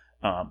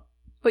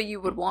 But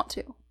you would want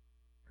to.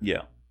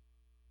 Yeah.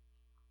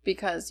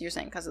 Because you're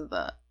saying because of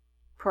the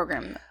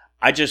program.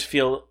 I just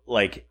feel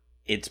like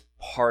it's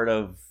part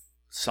of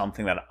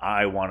something that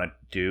I want to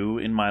do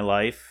in my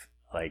life.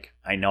 Like,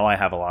 I know I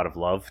have a lot of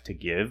love to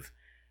give,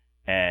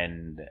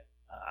 and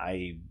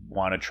I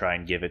want to try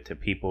and give it to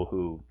people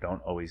who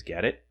don't always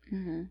get it.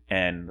 Mm-hmm.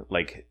 And,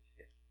 like,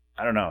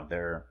 I don't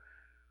know,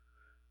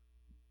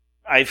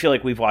 I feel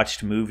like we've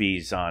watched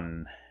movies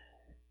on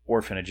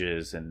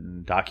orphanages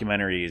and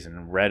documentaries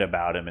and read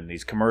about them and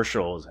these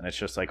commercials, and it's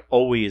just, like,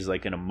 always,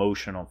 like, an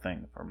emotional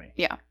thing for me.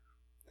 Yeah.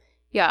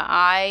 Yeah,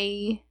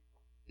 I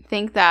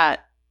think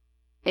that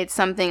it's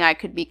something I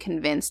could be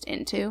convinced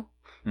into,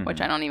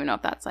 which I don't even know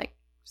if that's, like,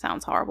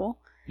 sounds horrible.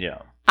 Yeah.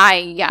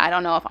 I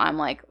don't know if I'm,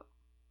 like,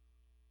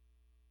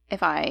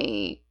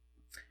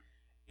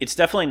 It's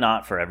definitely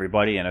not for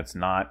everybody, and it's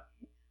not,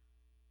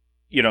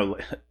 you know,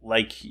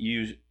 like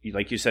you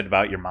said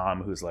about your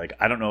mom, who's like,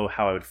 I don't know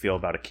how I would feel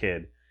about a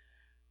kid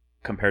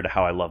compared to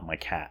how I love my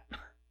cat,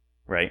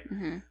 right?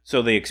 Mm-hmm.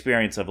 So the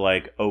experience of,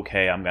 like,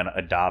 okay, I'm going to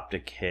adopt a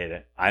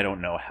kid, I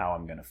don't know how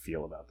I'm going to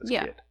feel about this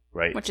kid,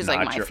 right? Which is,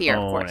 like, my fear,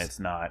 of course. It's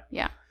not,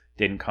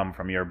 didn't come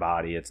from your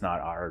body, it's not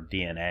our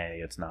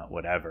DNA, it's not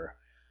whatever.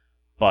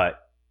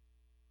 But,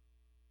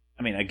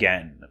 I mean,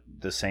 again,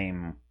 the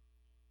same,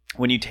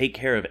 when you take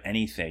care of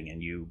anything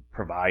and you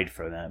provide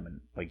for them, and,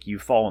 like, you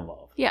fall in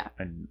love. Yeah.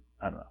 And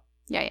I don't know.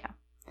 Yeah.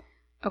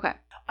 Okay.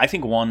 I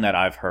think one that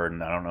I've heard,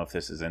 and I don't know if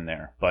this is in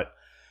there, but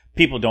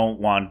people don't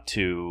want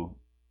to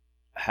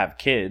have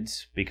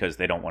kids because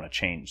they don't want to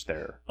change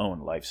their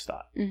own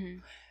lifestyle. Mm-hmm.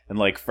 And,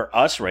 like, for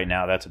us right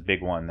now, that's a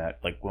big one that,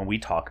 like, when we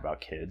talk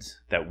about kids,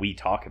 that we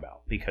talk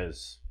about.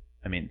 Because,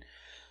 I mean,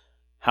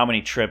 how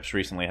many trips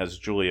recently has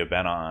Julia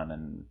been on?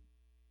 And,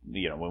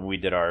 you know, when we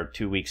did our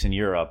 2 weeks in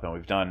Europe, and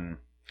we've done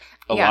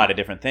a lot of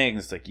different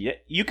things, like,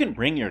 you can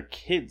bring your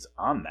kids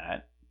on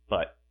that,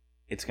 but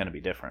it's going to be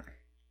different.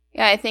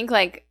 Yeah, I think,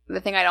 like,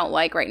 the thing I don't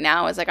like right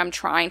now is, like, I'm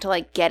trying to,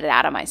 like, get it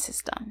out of my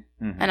system.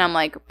 Mm-hmm. And I'm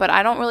like, but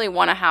I don't really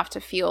want to have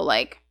to feel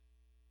like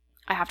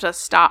I have to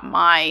stop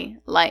my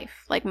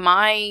life. Like,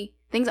 my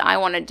things I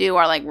want to do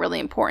are, like, really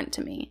important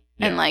to me.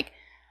 Yeah. And, like,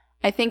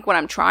 I think what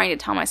I'm trying to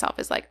tell myself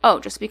is, like, oh,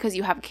 just because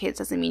you have kids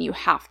doesn't mean you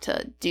have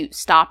to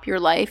stop your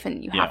life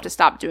and you have to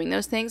stop doing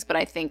those things. But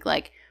I think,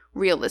 like,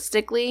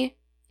 realistically,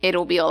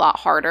 it'll be a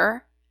lot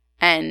harder.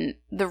 And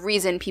the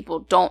reason people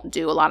don't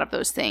do a lot of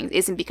those things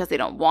isn't because they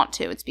don't want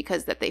to. It's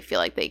because that they feel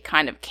like they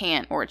kind of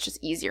can't, or it's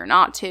just easier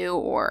not to,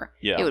 or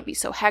it would be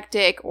so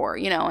hectic, or,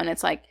 you know, and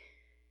it's like,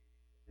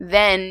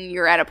 then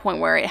you're at a point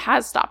where it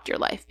has stopped your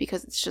life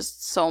because it's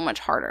just so much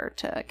harder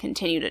to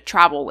continue to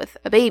travel with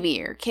a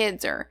baby or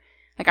kids, or,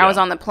 like, I was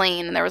on the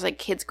plane and there was, like,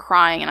 kids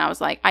crying, and I was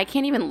like, I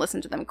can't even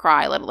listen to them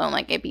cry, let alone,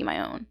 like, it be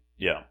my own.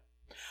 Yeah.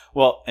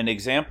 Well, an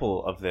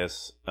example of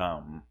this,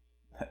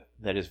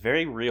 that is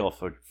very real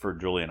for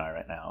Julie and I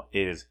right now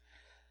is,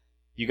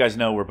 you guys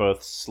know we're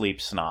both sleep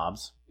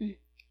snobs. Mm.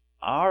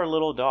 Our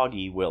little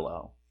doggy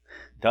Willow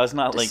does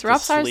not like to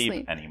Disrupts our sleep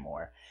sleep.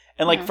 anymore.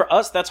 And like for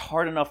us, that's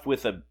hard enough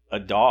with a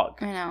dog.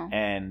 I know.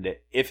 And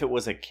if it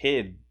was a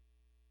kid,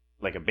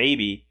 like a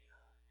baby,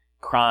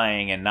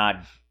 crying and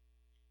not,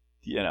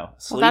 sleeping.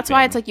 Well, that's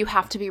why it's like you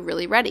have to be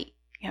really ready.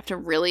 You have to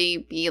really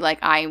be like,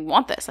 I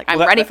want this. Like, I'm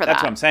ready for that.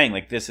 That's what I'm saying.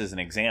 Like, this is an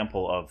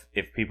example of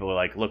if people are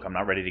like, look, I'm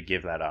not ready to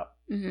give that up.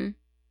 Mm-hmm.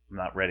 I'm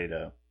not ready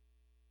to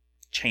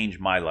change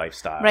my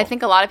lifestyle. But I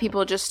think a lot of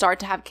people just start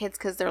to have kids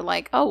because they're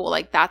like, oh, well,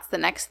 like, that's the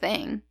next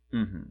thing.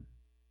 Mm-hmm.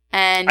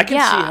 And I can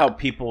see how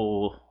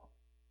people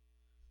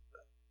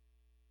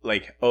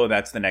like, oh,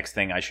 that's the next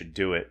thing, I should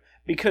do it.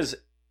 Because,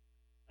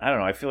 I don't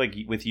know, I feel like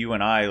with you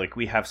and I, like,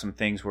 we have some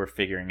things we're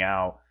figuring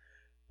out,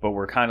 but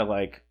we're kind of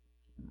like,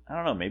 I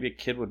don't know, maybe a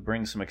kid would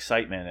bring some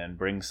excitement and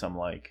bring some,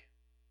 like,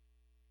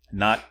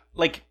 not,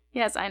 like...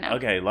 Yes, I know.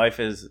 Okay, life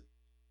is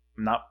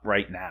not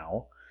right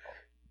now,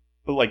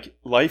 but, like,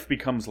 life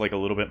becomes, like, a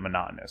little bit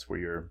monotonous, where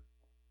you're...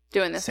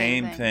 Doing the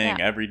same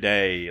thing every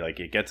day. Like,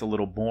 it gets a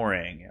little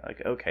boring.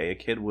 Like, okay, a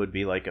kid would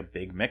be like a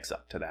big mix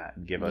up to that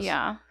and give us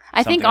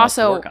I think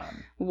also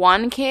on.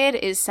 One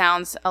kid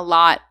sounds a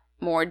lot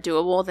more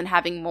doable than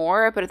having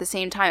more, but at the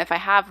same time, if I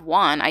have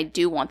one, I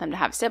do want them to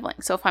have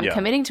siblings. So if I'm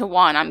committing to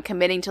one, I'm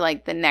committing to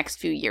like the next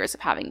few years of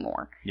having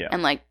more. Yeah.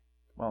 And like,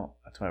 well,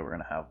 that's why we're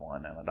gonna have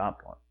one and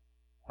adopt one.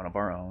 One of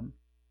our own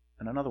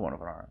and another one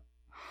of our own.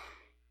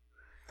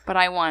 But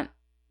I want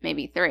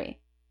maybe 3.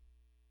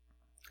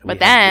 But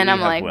then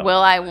I'm like,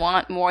 will I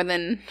want more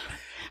than...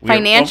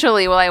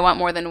 Financially, will I want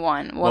more than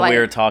one? When we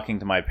were talking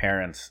to my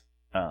parents...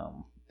 I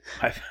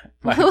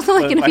was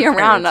only going to be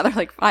around another,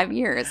 5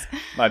 years.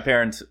 My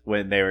parents,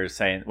 when they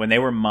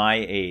were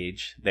my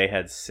age, they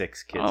had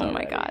 6 kids already. Oh,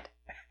 my God.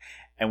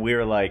 And we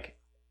were like,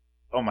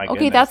 oh, my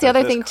goodness. Okay, that's the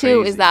other thing,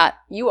 too, is that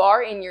you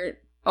are in your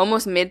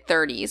almost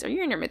mid-30s. Or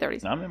you're in your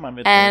mid-30s. I'm in my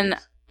mid-30s. And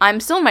I'm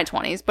still in my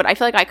 20s, but I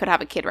feel like I could have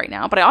a kid right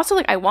now. But I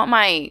also, I want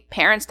my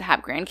parents to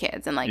have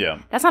grandkids. And,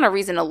 that's not a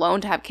reason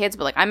alone to have kids.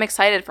 But, I'm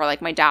excited for,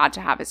 my dad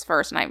to have his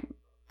first. And I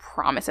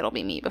promise it'll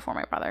be me before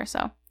my brother.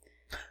 So,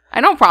 I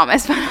don't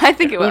promise, but I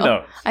think it will. Who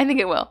knows? I think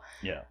it will.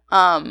 Yeah.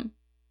 And,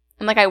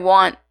 I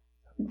want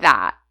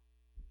that.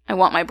 I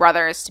want my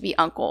brothers to be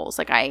uncles.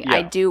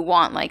 I do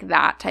want,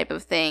 that type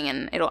of thing.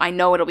 And I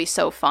know it'll be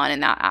so fun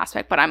in that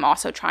aspect. But I'm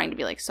also trying to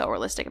be, so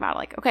realistic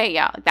about it. Okay,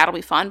 yeah, that'll be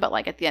fun. But,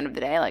 at the end of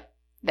the day,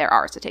 they're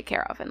ours to take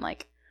care of, and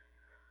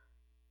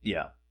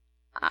yeah,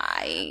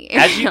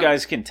 as you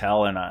guys can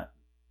tell, and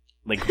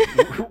we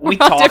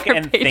talk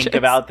and pages. Think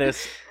about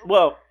this.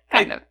 Well,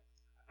 kind of.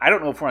 I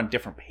don't know if we're on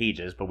different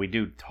pages, but we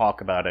do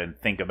talk about it and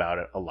think about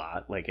it a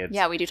lot.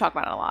 Yeah, we do talk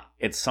about it a lot.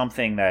 It's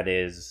something that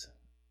is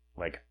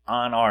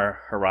on our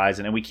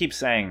horizon, and we keep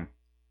saying,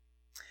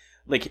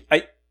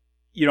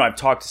 I've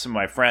talked to some of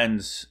my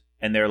friends,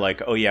 and they're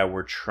like, "Oh yeah,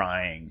 we're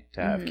trying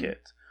to have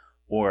kids,"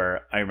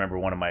 or I remember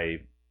one of my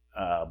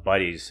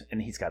buddies,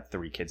 and he's got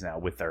 3 kids now.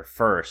 With their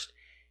first,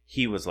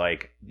 he was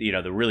like, the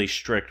really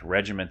strict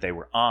regiment they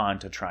were on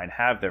to try and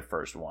have their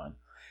first one.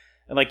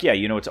 And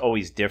it's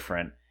always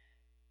different.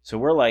 So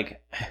we're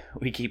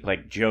we keep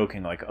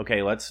joking,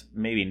 okay, let's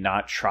maybe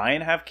not try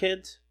and have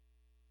kids,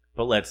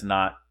 but let's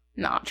not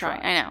try.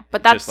 I know,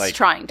 but that's just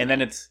trying. And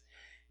then it's,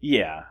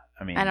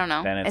 I mean, I don't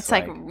know. Then it's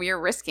we're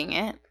risking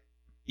it.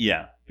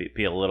 Yeah,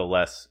 be a little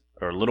less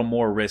or a little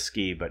more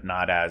risky, but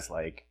not as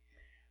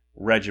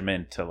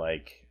regiment to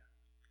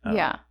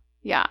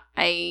yeah.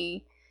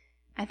 I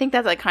think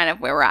that's kind of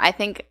where we're at. I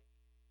think,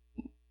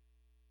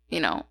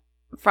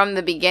 from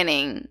the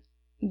beginning,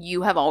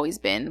 you have always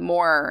been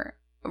more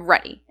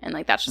ready, and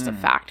that's just a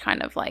fact.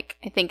 Kind of I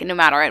think no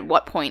matter at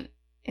what point,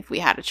 if we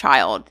had a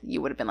child,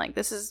 you would have been like,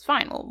 this is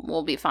fine,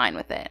 we'll be fine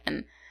with it.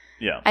 And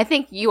I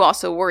think you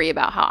also worry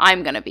about how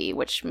I'm gonna be,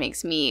 which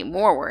makes me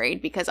more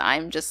worried, because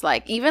I'm just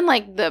even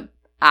the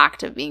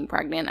act of being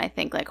pregnant, I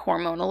think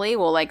hormonally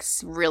will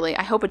really,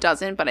 I hope it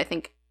doesn't, but I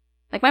think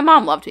my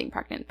mom loved being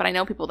pregnant, but I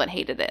know people that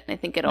hated it, and I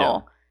think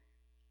it'll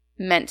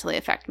mentally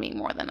affect me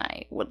more than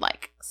I would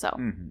like. So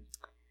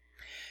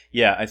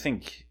yeah, I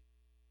think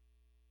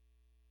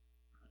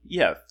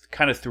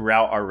kind of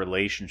throughout our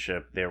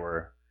relationship there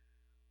were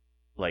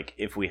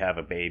if we have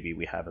a baby,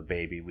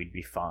 we'd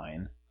be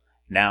fine.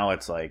 Now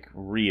it's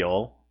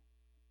real.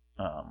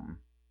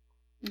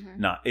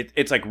 Not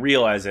it's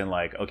real as in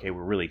okay,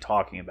 we're really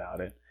talking about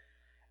it.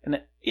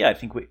 And I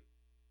think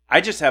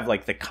I just have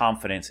the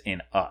confidence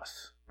in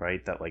us,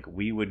 right? That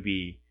we would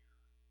be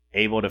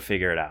able to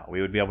figure it out.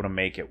 We would be able to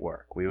make it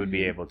work. We would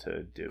be able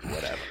to do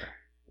whatever.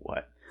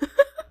 What?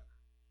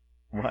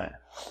 What?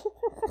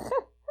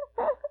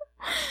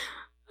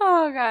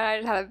 Oh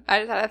god, I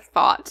just had a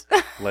thought.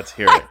 Let's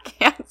hear it. I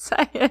can't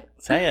say it.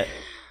 Say it.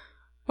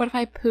 What if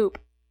I poop?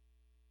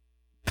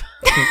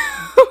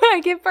 When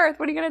I give birth,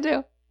 what are you gonna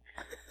do?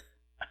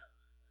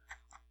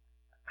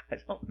 I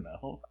don't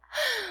know.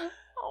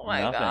 Oh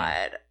my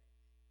god.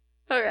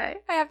 Okay,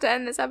 I have to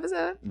end this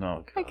episode.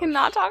 No, I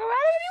cannot talk about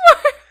it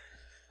anymore.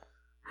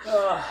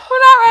 We're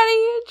not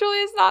ready.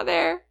 Julia's not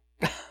there.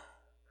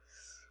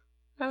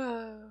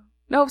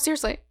 No,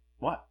 seriously.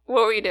 What? What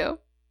will you do?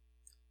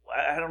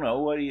 I don't know.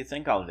 What do you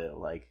think I'll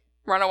do?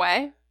 Run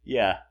away?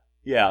 Yeah.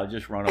 Yeah, I'll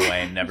just run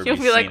away and never You'll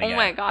be be seen like, again. oh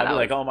my God. I'll be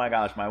like, oh my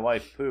gosh, my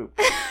wife pooped.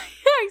 Yeah,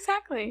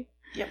 exactly.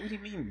 Yeah, what do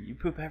you mean? You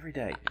poop every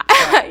day.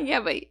 Yeah,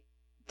 but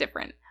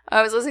different.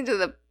 I was listening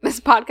to this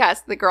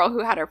podcast, the girl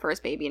who had her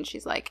first baby, and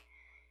she's like,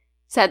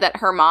 said that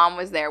her mom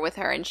was there with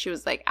her, and she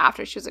was like,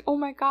 after, she was like, oh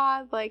my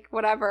God, like,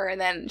 whatever.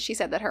 And then she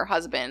said that her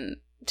husband,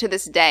 to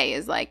this day,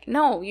 is like,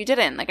 no, you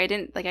didn't. Like, I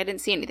didn't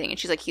see anything. And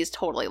she's like, he's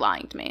totally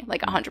lying to me.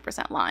 Like,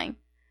 100% lying.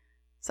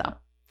 So,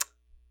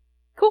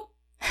 cool.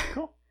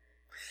 Cool.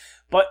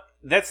 But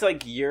that's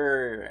like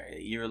you're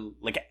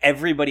like,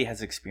 everybody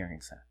has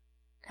experienced that.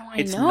 No, I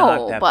It's know,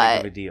 not that but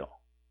big of a deal.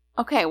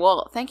 okay,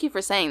 well, thank you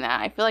for saying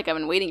that. I feel like I've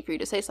been waiting for you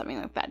to say something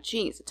like that.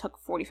 Jeez, it took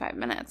 45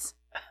 minutes.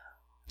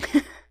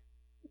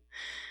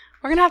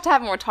 We're going to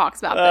have more talks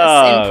about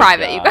this in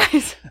private, God. you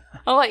guys.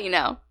 I'll let you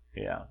know.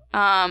 Yeah.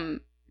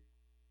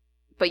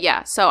 But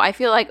yeah, so I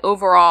feel like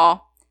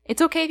overall,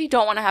 it's okay if you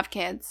don't want to have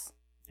kids.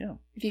 Yeah.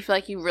 If you feel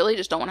like you really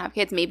just don't want to have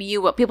kids, maybe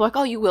you will. People are like,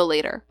 oh, you will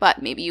later,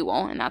 but maybe you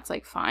won't, and that's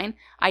like fine.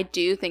 I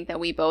do think that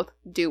we both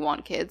do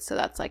want kids, so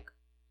that's like,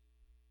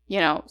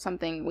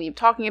 something we're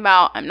talking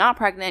about. I'm not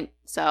pregnant,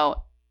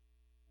 so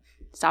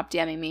stop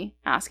DMing me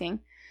asking.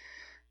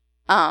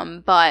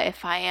 But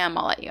if I am,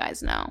 I'll let you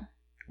guys know.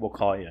 We'll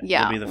call you.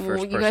 Yeah, You'll be the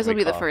first you guys will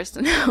be the call. first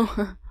to know.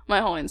 My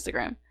whole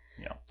Instagram.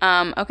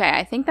 Yeah. Okay,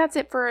 I think that's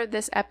it for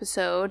this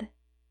episode.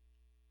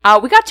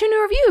 We got 2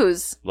 new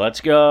reviews. Let's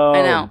go.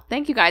 I know.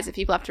 Thank you guys if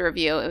you've left a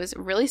review. It was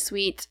really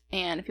sweet,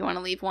 and if you want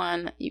to leave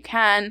one, you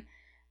can.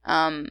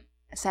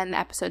 Send the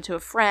episode to a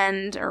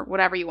friend or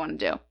whatever you want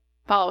to do.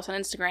 Follow us on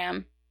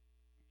Instagram.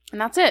 And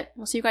that's it.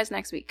 We'll see you guys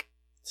next week.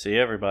 See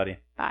you, everybody.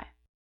 Bye.